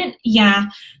didn't. Yeah.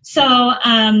 So,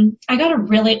 I got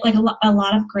a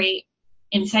lot of great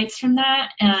insights from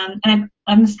that. And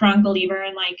I'm a strong believer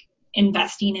in like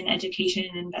investing in education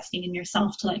and investing in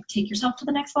yourself to like take yourself to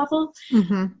the next level.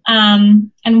 Mm-hmm.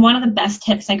 And one of the best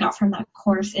tips I got from that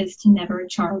course is to never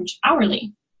charge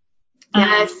hourly.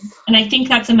 Yes. And I think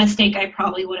that's a mistake I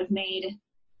probably would have made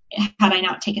had I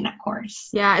not taken that course.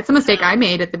 Yeah, it's a mistake I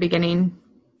made at the beginning.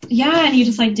 Yeah, and you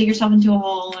just like dig yourself into a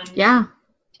hole and yeah,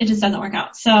 it just doesn't work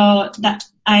out. So that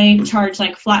I charge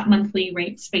like flat monthly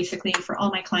rates basically for all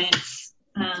my clients.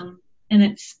 And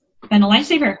it's been a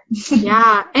lifesaver.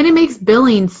 Yeah, and it makes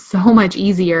billing so much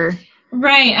easier.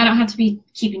 Right. I don't have to be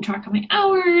keeping track of my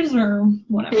hours or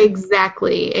whatever.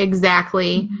 Exactly.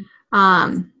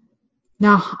 Mm-hmm.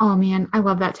 No, oh man, I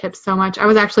love that tip so much. I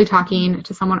was actually talking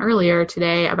to someone earlier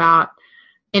today about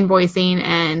invoicing,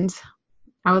 and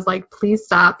I was like, please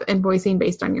stop invoicing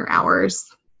based on your hours.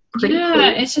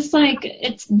 It's just like,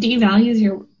 it devalues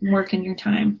your work and your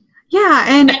time. Yeah,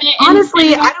 and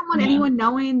honestly, I don't want anyone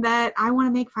knowing that I want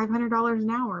to make $500 an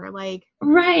hour. Like,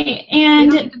 right,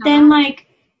 and then like,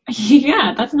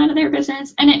 yeah, that's none of their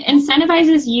business. And it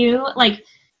incentivizes you, like,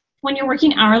 when you're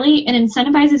working hourly, it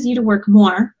incentivizes you to work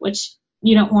more, which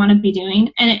you don't want to be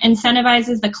doing, and it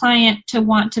incentivizes the client to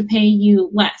want to pay you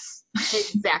less.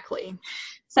 Exactly.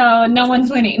 So no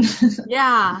one's winning.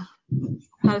 Yeah,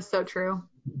 that is so true.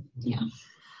 Yeah.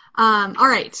 All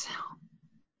right.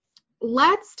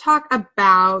 Let's talk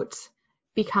about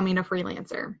becoming a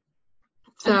freelancer.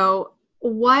 So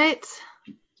what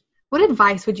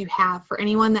advice would you have for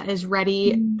anyone that is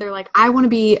ready? They're like, I want to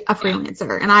be a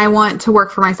freelancer and I want to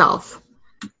work for myself.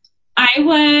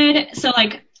 So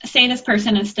like, say this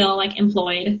person is still like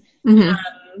employed.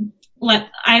 Mm-hmm.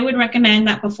 I would recommend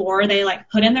that before they like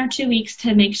put in their 2 weeks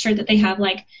to make sure that they have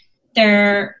like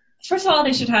first of all,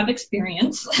 they should have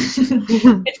experience. It's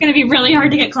going to be really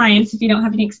hard to get clients if you don't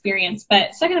have any experience.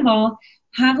 But second of all,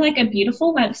 have like a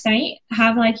beautiful website,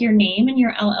 have like your name and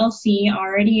your LLC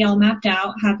already all mapped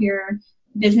out, have your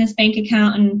business bank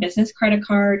account and business credit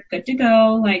card good to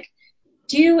go. Like,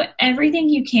 do everything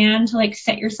you can to like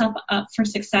set yourself up for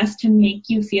success to make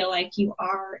you feel like you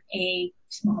are a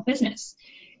small business.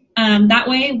 That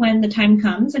way, when the time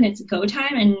comes and it's go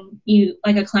time and you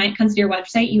like a client comes to your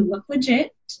website, you look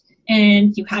legit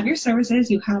and you have your services,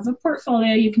 you have a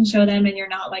portfolio you can show them, and you're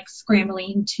not like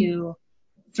scrambling to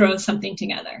throw something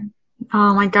together.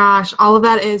 Oh my gosh. All of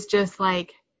that is just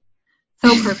like so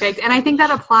perfect. And I think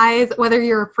that applies whether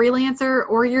you're a freelancer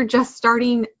or you're just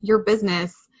starting your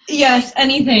business. Yes,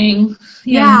 anything.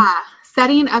 Yeah.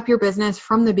 Setting up your business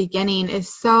from the beginning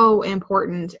is so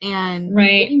important, and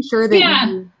making sure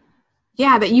that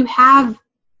that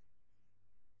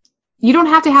you don't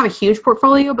have to have a huge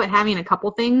portfolio, but having a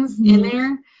couple things in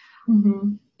there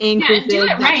increases do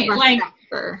it right. Like,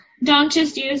 don't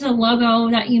just use a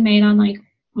logo that you made on like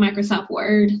Microsoft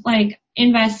Word. Like,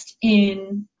 invest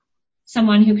in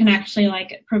someone who can actually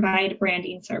like provide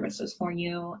branding services for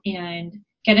you and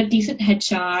get a decent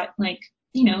headshot. Like,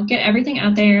 get everything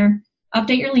out there.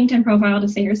 Update your LinkedIn profile to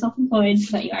say you're self-employed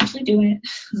so that you actually do it.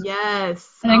 Yes.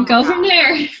 And then go from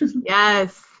there.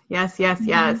 Yes.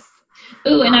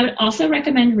 Ooh, and I would also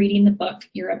recommend reading the book,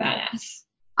 You're a Badass.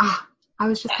 I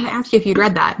was just going to ask you if you'd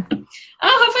read that. Oh,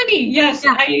 how funny. Yes.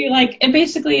 Yeah. It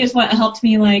basically is what helped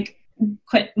me like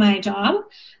quit my job.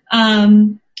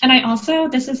 And I also,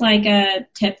 this is like a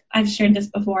tip, I've shared this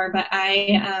before, but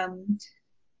I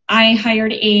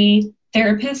hired a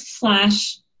therapist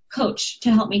 / coach to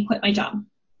help me quit my job.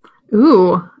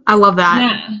 Ooh, I love that.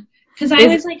 Yeah. Because I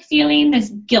was like feeling this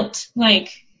guilt. Like,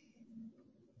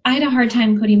 I had a hard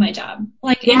time quitting my job.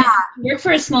 Like, if you work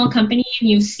for a small company and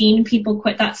you've seen people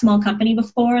quit that small company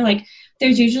before, like,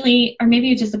 there's usually, or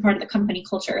maybe it's just a part of the company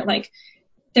culture, like,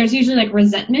 there's usually like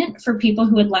resentment for people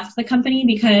who had left the company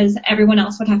because everyone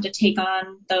else would have to take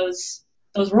on those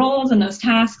roles and those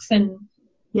tasks, and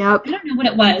I don't know what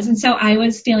it was. And so I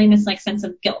was feeling this like sense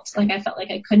of guilt. Like, I felt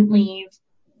like I couldn't leave.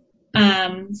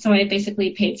 So I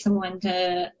basically paid someone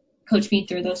to coach me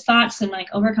through those thoughts and like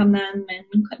overcome them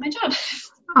and quit my job.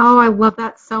 Oh, I love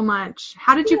that so much.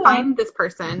 How did you find this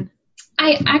person?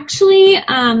 I actually,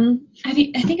 I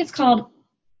think it's called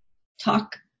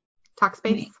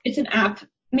Talkspace? It's an app.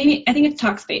 Maybe, I think it's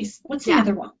Talkspace. What's the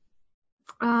other one?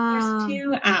 There's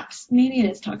 2 apps. Maybe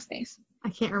it is Talkspace. I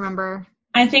can't remember.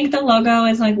 I think the logo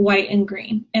is like white and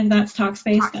green, and that's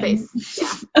Talkspace. Talkspace,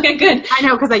 yeah. Okay, good. I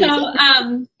know, because I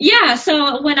use it.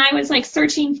 So when I was like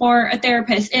searching for a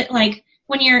therapist, it like,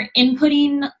 when you're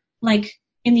inputting like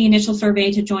in the initial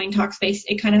survey to join Talkspace,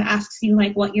 it kind of asks you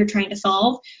like what you're trying to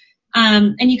solve.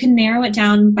 And you can narrow it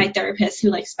down by therapists who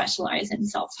like specialize in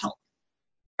self-help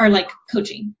or like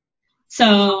coaching.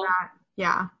 So,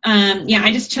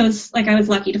 I just chose, like, I was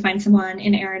lucky to find someone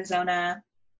in Arizona,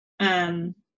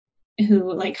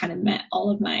 who like kind of met all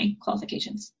of my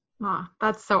qualifications. Oh,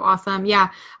 that's so awesome.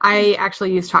 Yeah, I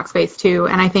actually use Talkspace too,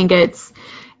 and I think it's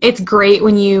great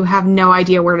when you have no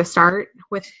idea where to start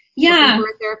with looking for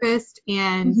a therapist,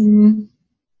 and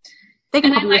they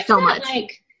can help you with so much.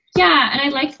 And I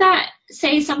liked that,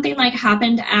 say something like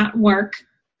happened at work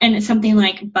and it's something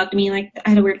like bugged me, like I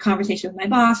had a weird conversation with my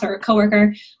boss or a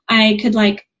coworker, I could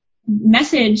like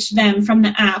message them from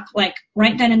the app, like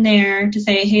right then and there to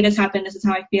say, hey, this happened, this is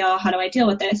how I feel, how do I deal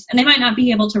with this? And they might not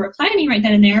be able to reply to me right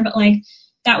then and there, but like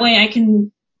that way I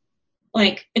can,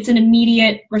 like, it's an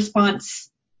immediate response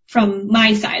from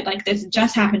my side, like this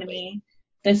just happened to me.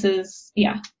 This is,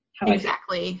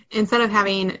 exactly. Instead of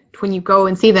having, when you go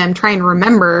and see them, try and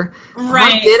remember,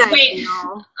 right, how did I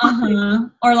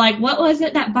feel? Or like, what was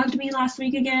it that bugged me last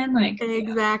week again? Like,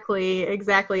 exactly.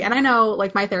 And I know,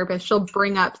 like, my therapist, she'll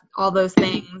bring up all those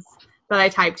things that I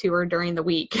type to her during the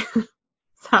week. So.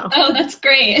 Oh, that's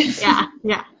great.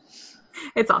 Yeah.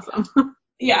 It's awesome.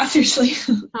 Yeah, seriously.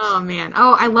 Oh, man.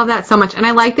 Oh, I love that so much. And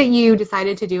I like that you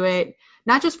decided to do it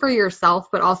not just for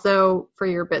yourself, but also for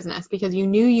your business, because you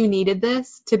knew you needed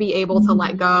this to be able to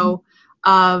let go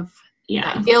of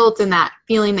that guilt and that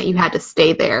feeling that you had to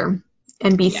stay there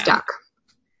and be stuck.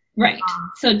 Right.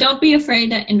 So don't be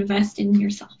afraid to invest in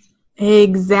yourself.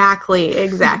 Exactly.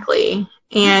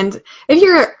 And if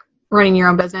you're running your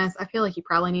own business, I feel like you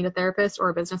probably need a therapist or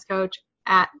a business coach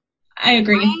I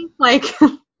agree. I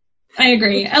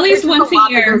agree. At least once a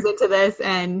year. That goes into this,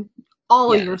 and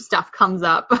all of your stuff comes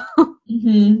up.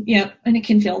 Yep. And it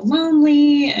can feel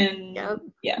lonely and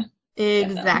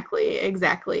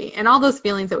Exactly. And all those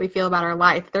feelings that we feel about our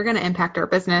life, they're going to impact our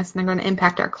business and they're going to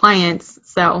impact our clients.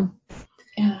 So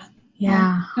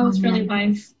yeah. That was really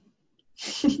wise.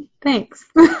 Thanks.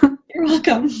 You're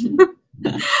welcome.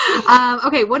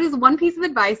 Okay. What is one piece of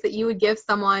advice that you would give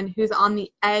someone who's on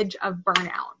the edge of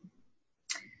burnout?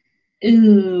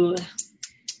 Ooh,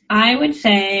 I would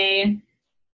say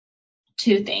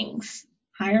 2 things.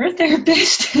 Hire a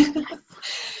therapist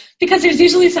because there's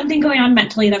usually something going on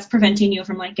mentally that's preventing you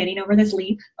from like getting over this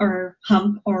leap or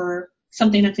hump or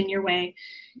something that's in your way.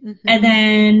 And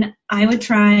then I would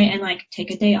try and like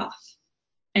take a day off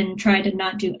and try to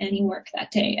not do any work that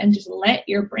day and just let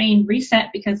your brain reset,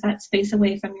 because that space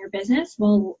away from your business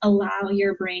will allow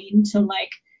your brain to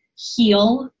like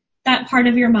heal that part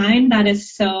of your mind that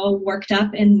is so worked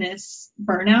up in this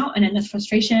burnout and in this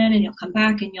frustration, and you'll come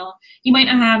back and you might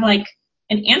not have like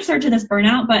an answer to this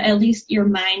burnout, but at least your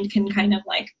mind can kind of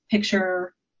like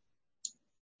picture,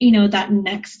 that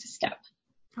next step.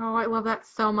 Oh, I love that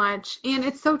so much. And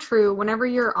it's so true. Whenever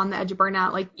you're on the edge of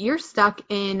burnout, like you're stuck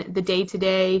in the day to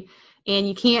day and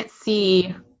you can't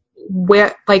see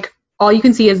where, like all you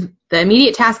can see is the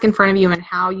immediate task in front of you and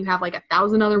how you have like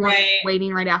 1,000 other ones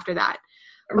waiting right after that.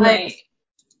 But if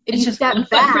it's you just step one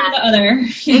back, foot for the other.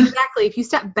 Exactly. If you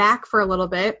step back for a little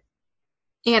bit,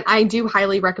 and I do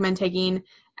highly recommend taking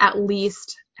at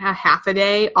least a half a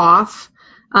day off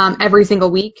every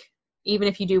single week. Even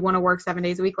if you do want to work 7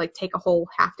 days a week, like take a whole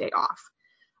half day off.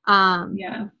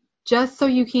 Just so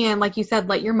you can, like you said,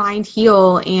 let your mind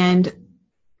heal and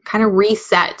kind of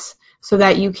reset so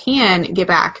that you can get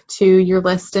back to your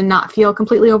list and not feel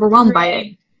completely overwhelmed by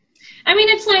it. I mean,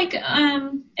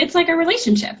 it's like a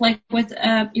relationship, like with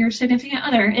your significant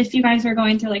other. If you guys are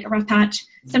going through like a rough patch,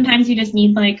 sometimes you just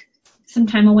need like some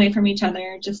time away from each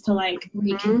other just to like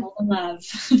rekindle the love.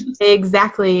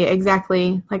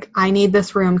 Exactly. Like, I need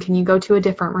this room. Can you go to a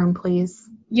different room, please?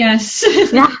 Yes.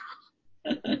 Yeah.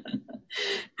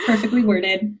 Perfectly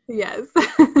worded. Yes.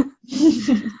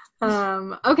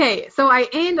 Okay, so I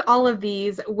end all of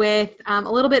these with a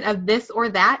little bit of this or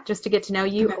that, just to get to know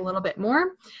you a little bit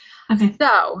more. Okay.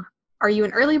 So, are you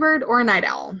an early bird or a night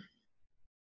owl?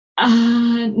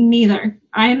 Neither.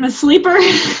 I'm a sleeper.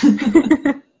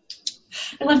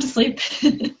 I love to sleep.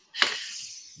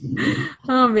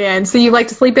 Oh, man. So you like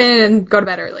to sleep in and go to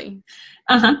bed early?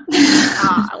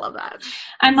 I love that.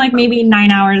 I'm like maybe 9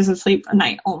 hours of sleep a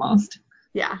night almost.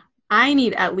 Yeah. I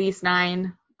need at least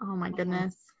 9. Oh, my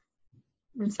goodness.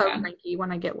 I'm so cranky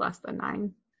when I get less than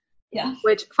 9. Yeah.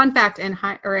 Which, fun fact, in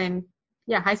high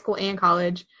school and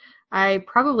college, I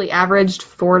probably averaged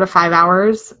 4 to 5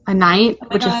 hours a night,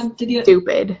 which is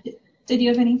stupid. Did you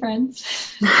have any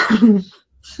friends?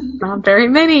 Not very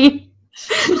many.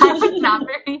 I was not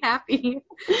very happy.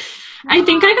 I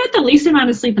think I got the least amount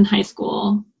of sleep in high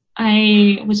school.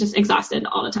 I was just exhausted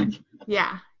all the time.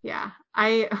 Yeah.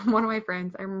 One of my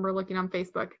friends, I remember looking on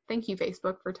Facebook. Thank you,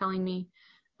 Facebook, for telling me,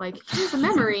 like, here's a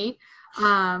memory.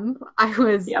 I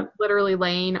was literally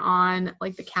laying on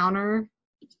like the counter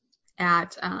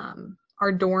at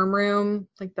our dorm room,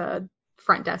 like the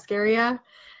front desk area,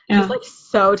 I was like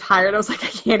so tired. I was like, I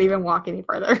can't even walk any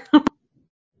further.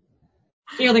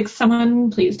 You're like,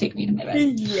 someone please take me to my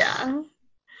bed. Yeah.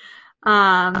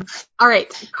 All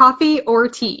right. Coffee or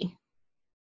tea?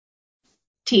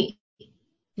 Tea.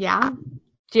 Yeah.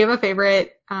 Do you have a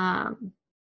favorite, what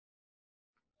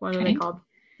are they Kind. called?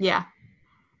 Yeah.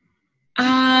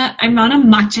 I'm on a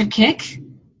matcha kick.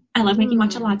 I love making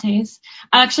matcha lattes.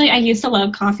 Actually, I used to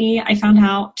love coffee. I found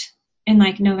out in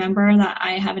like November that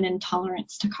I have an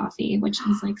intolerance to coffee, which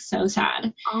is like so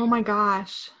sad. Oh my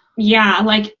gosh. Yeah,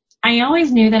 like I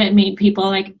always knew that it made people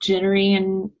like jittery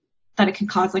and that it could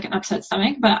cause like an upset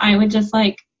stomach, but I would just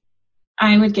like,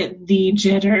 I would get the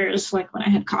jitters like when I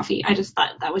had coffee. I just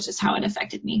thought that was just how it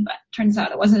affected me, but turns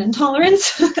out it wasn't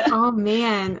intolerance. Oh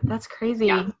man, that's crazy.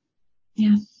 Yeah.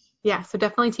 Yeah. Yeah, so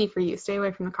definitely tea for you. Stay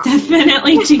away from the coffee.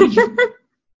 Definitely tea.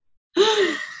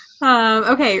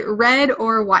 Okay, red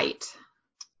or white?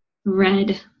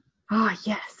 Red. Oh,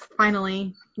 yes,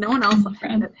 finally. No one else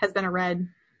has been a red.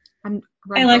 I'm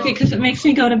red I like girl. it because it makes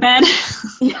me go to bed.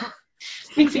 Yeah.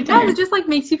 Makes me It does. tired. It just like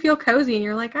makes you feel cozy and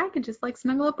you're like, I could just like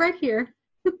snuggle up right here.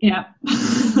 Yeah.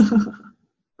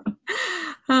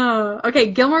 Oh, okay,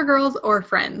 Gilmore Girls or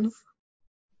Friends?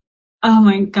 Oh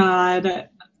my God.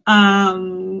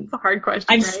 It's a hard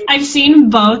question, right? I've seen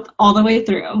both all the way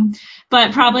through,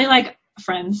 but probably like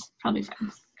Friends. Probably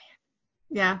Friends.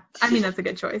 Yeah, I mean, that's a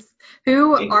good choice.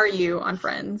 Who are you on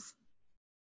Friends?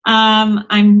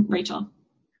 I'm Rachel.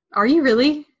 Are you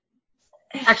really?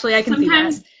 Actually, I can see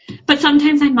that. But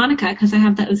sometimes I'm Monica because I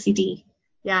have the OCD.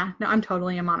 Yeah, no, I'm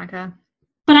totally a Monica.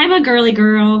 But I'm a girly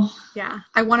girl. Yeah,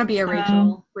 I want to be a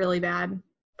Rachel really bad,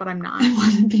 but I'm not. I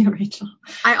want to be a Rachel.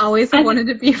 I always have wanted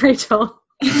to be Rachel.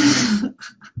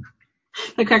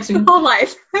 That cracks me. My whole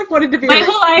life, I've wanted to be My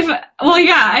Rachel. whole life. Well,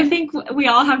 yeah, I think we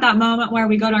all have that moment where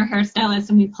we go to our hairstylist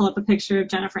and we pull up a picture of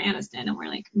Jennifer Aniston and we're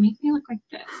like, make me look like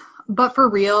this. But for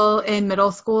real, in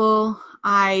middle school,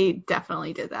 I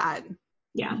definitely did that.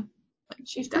 Yeah.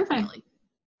 She's Definitely.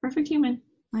 Perfect human.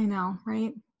 I know,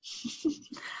 right?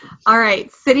 All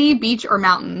right, city, beach, or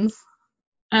mountains?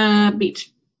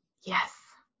 Beach. Yes,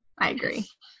 I agree.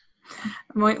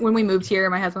 When we moved here,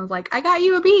 my husband was like, I got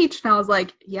you a beach. And I was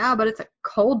like, yeah, but it's a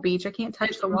cold beach. I can't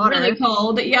touch the water. Really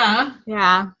cold, yeah.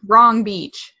 Yeah, wrong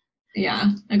beach.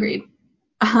 Yeah, agreed.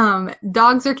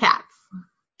 Dogs or cats?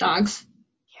 Dogs.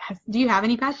 Yes. Do you have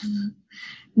any pets?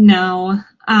 No.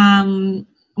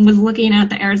 Was looking at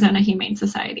the Arizona Humane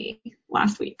Society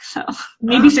last week, so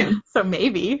maybe soon. So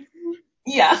maybe.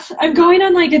 Yeah, I'm going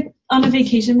on a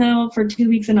vacation though for 2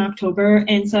 weeks in October,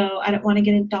 and so I don't want to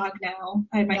get a dog now.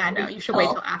 No, you should wait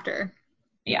till after.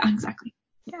 Yeah, exactly.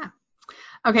 Yeah.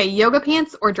 Okay, yoga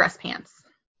pants or dress pants?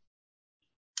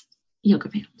 Yoga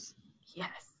pants.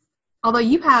 Yes. Although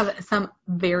you have some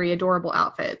very adorable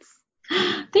outfits.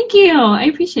 Thank you. I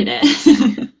appreciate it.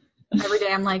 Every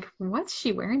day I'm like, what's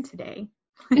she wearing today?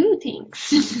 Ooh,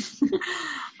 thanks.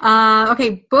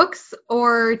 Okay, books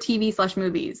or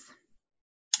TV/movies?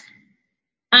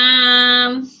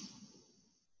 I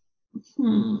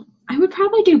would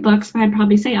probably do books, but I'd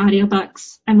probably say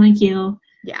audiobooks. I'm like you.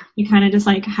 Yeah. You kind of just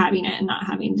like having it and not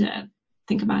having to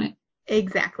think about it.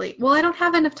 Exactly. Well, I don't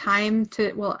have enough time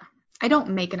I don't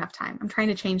make enough time. I'm trying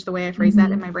to change the way I phrase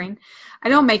that in my brain. I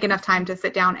don't make enough time to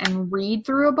sit down and read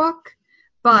through a book,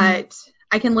 but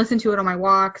I can listen to it on my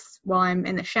walks while I'm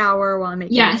in the shower, while I'm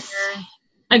making dinner.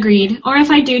 Agreed. Or if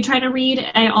I do try to read,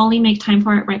 I only make time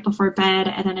for it right before bed,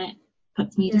 and then it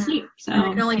puts me to sleep. So and I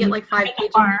can only get like 5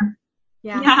 pages.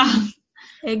 Yeah.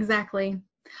 Exactly.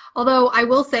 Although I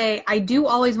will say I do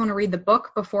always want to read the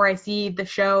book before I see the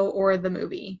show or the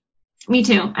movie. Me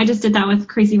too. I just did that with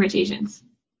Crazy Rich Asians.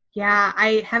 Yeah,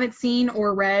 I haven't seen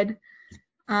or read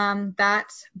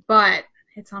that, but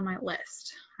it's on my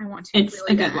list. I want to. It's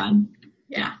really a good one.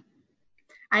 Yeah.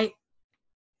 I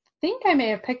think I may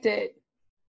have picked it.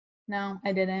 No,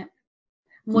 I didn't.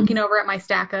 I'm looking over at my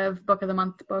stack of Book of the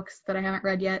Month books that I haven't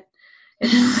read yet.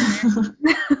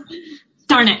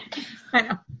 Darn it. I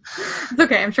know. It's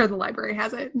okay. I'm sure the library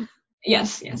has it.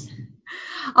 Yes.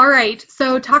 All right.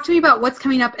 So talk to me about what's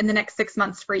coming up in the next 6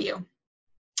 months for you.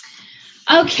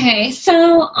 Okay.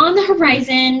 So on the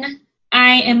horizon,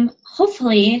 I am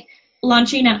hopefully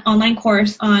launching an online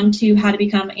course on to how to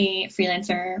become a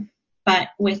freelancer, but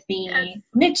with the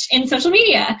niche in social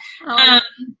media.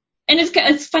 And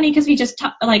it's funny because we just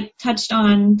touched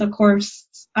on the course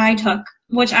I took,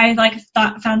 which I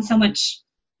found so much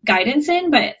guidance in,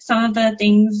 but some of the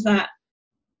things that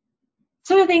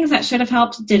should have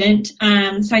helped didn't.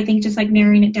 So I think just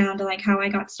narrowing it down to how I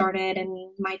got started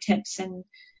and my tips and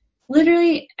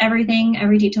literally everything,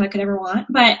 every detail I could ever want.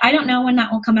 But I don't know when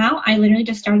that will come out. I literally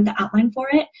just started the outline for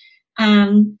it.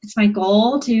 It's my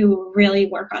goal to really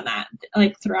work on that,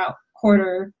 like throughout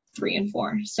quarter 3 and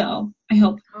 4. So I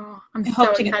hope I'm I hope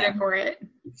so to get excited there. for it.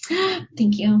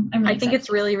 Thank you. I'm really I think excited. it's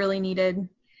really, really needed.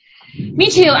 Me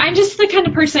too. I'm just the kind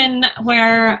of person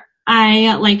where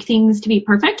I like things to be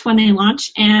perfect when they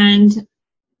launch, and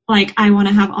like I want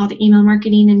to have all the email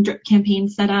marketing and drip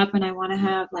campaigns set up, and I want to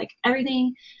have like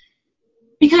everything,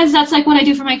 because that's like what I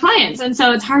do for my clients. And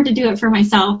so it's hard to do it for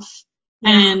myself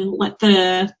and let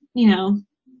I'm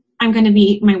going to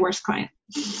be my worst client.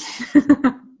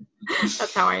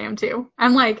 That's how I am too.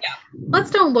 I'm like,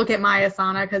 let's don't look at my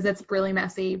Asana because it's really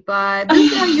messy, but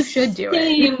this is how you should do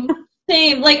it.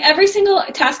 Same. Like every single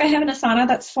task I have in Asana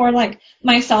that's for like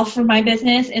myself for my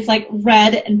business is like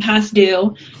red and past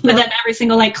due. But then every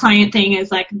single like client thing is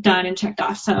like done and checked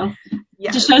off. So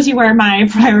it just shows you where my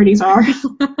priorities are.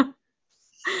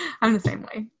 I'm the same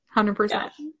way. 100%.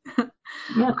 Yeah.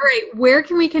 All right. Where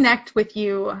can we connect with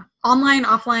you? Online,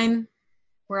 offline,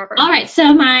 wherever. All right.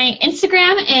 So my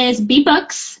Instagram is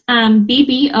bbooks,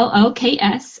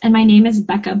 BBOOKS, and my name is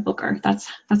Becca Booker. That's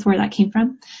where that came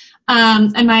from.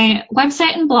 And my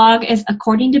website and blog is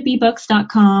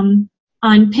accordingtobooks.com.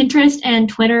 On Pinterest and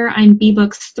Twitter, I'm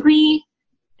bbooks3,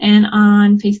 and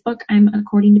on Facebook, I'm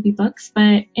According to bbooks.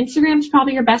 But Instagram's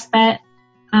probably your best bet.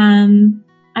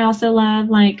 I also love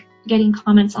like getting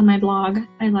comments on my blog.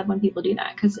 I love when people do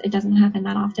that because it doesn't happen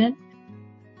that often.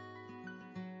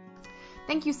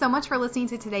 Thank you so much for listening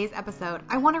to today's episode.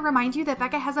 I want to remind you that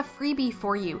Becca has a freebie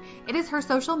for you. It is her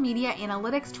social media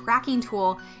analytics tracking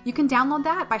tool. You can download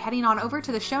that by heading on over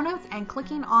to the show notes and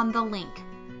clicking on the link.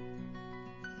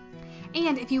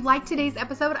 And if you liked today's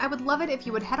episode, I would love it if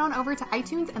you would head on over to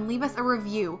iTunes and leave us a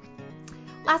review.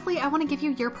 Lastly, I want to give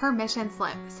you your permission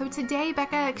slip. So today,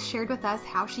 Becca shared with us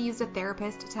how she used a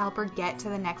therapist to help her get to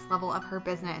the next level of her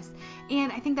business.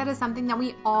 And I think that is something that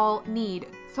we all need.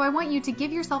 So I want you to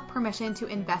give yourself permission to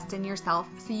invest in yourself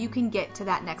so you can get to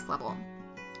that next level.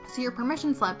 So your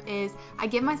permission slip is, I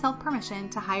give myself permission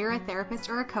to hire a therapist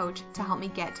or a coach to help me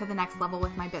get to the next level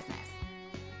with my business.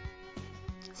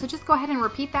 So just go ahead and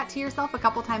repeat that to yourself a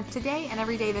couple times today and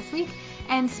every day this week.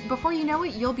 And before you know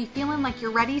it, you'll be feeling like you're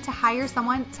ready to hire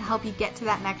someone to help you get to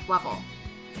that next level.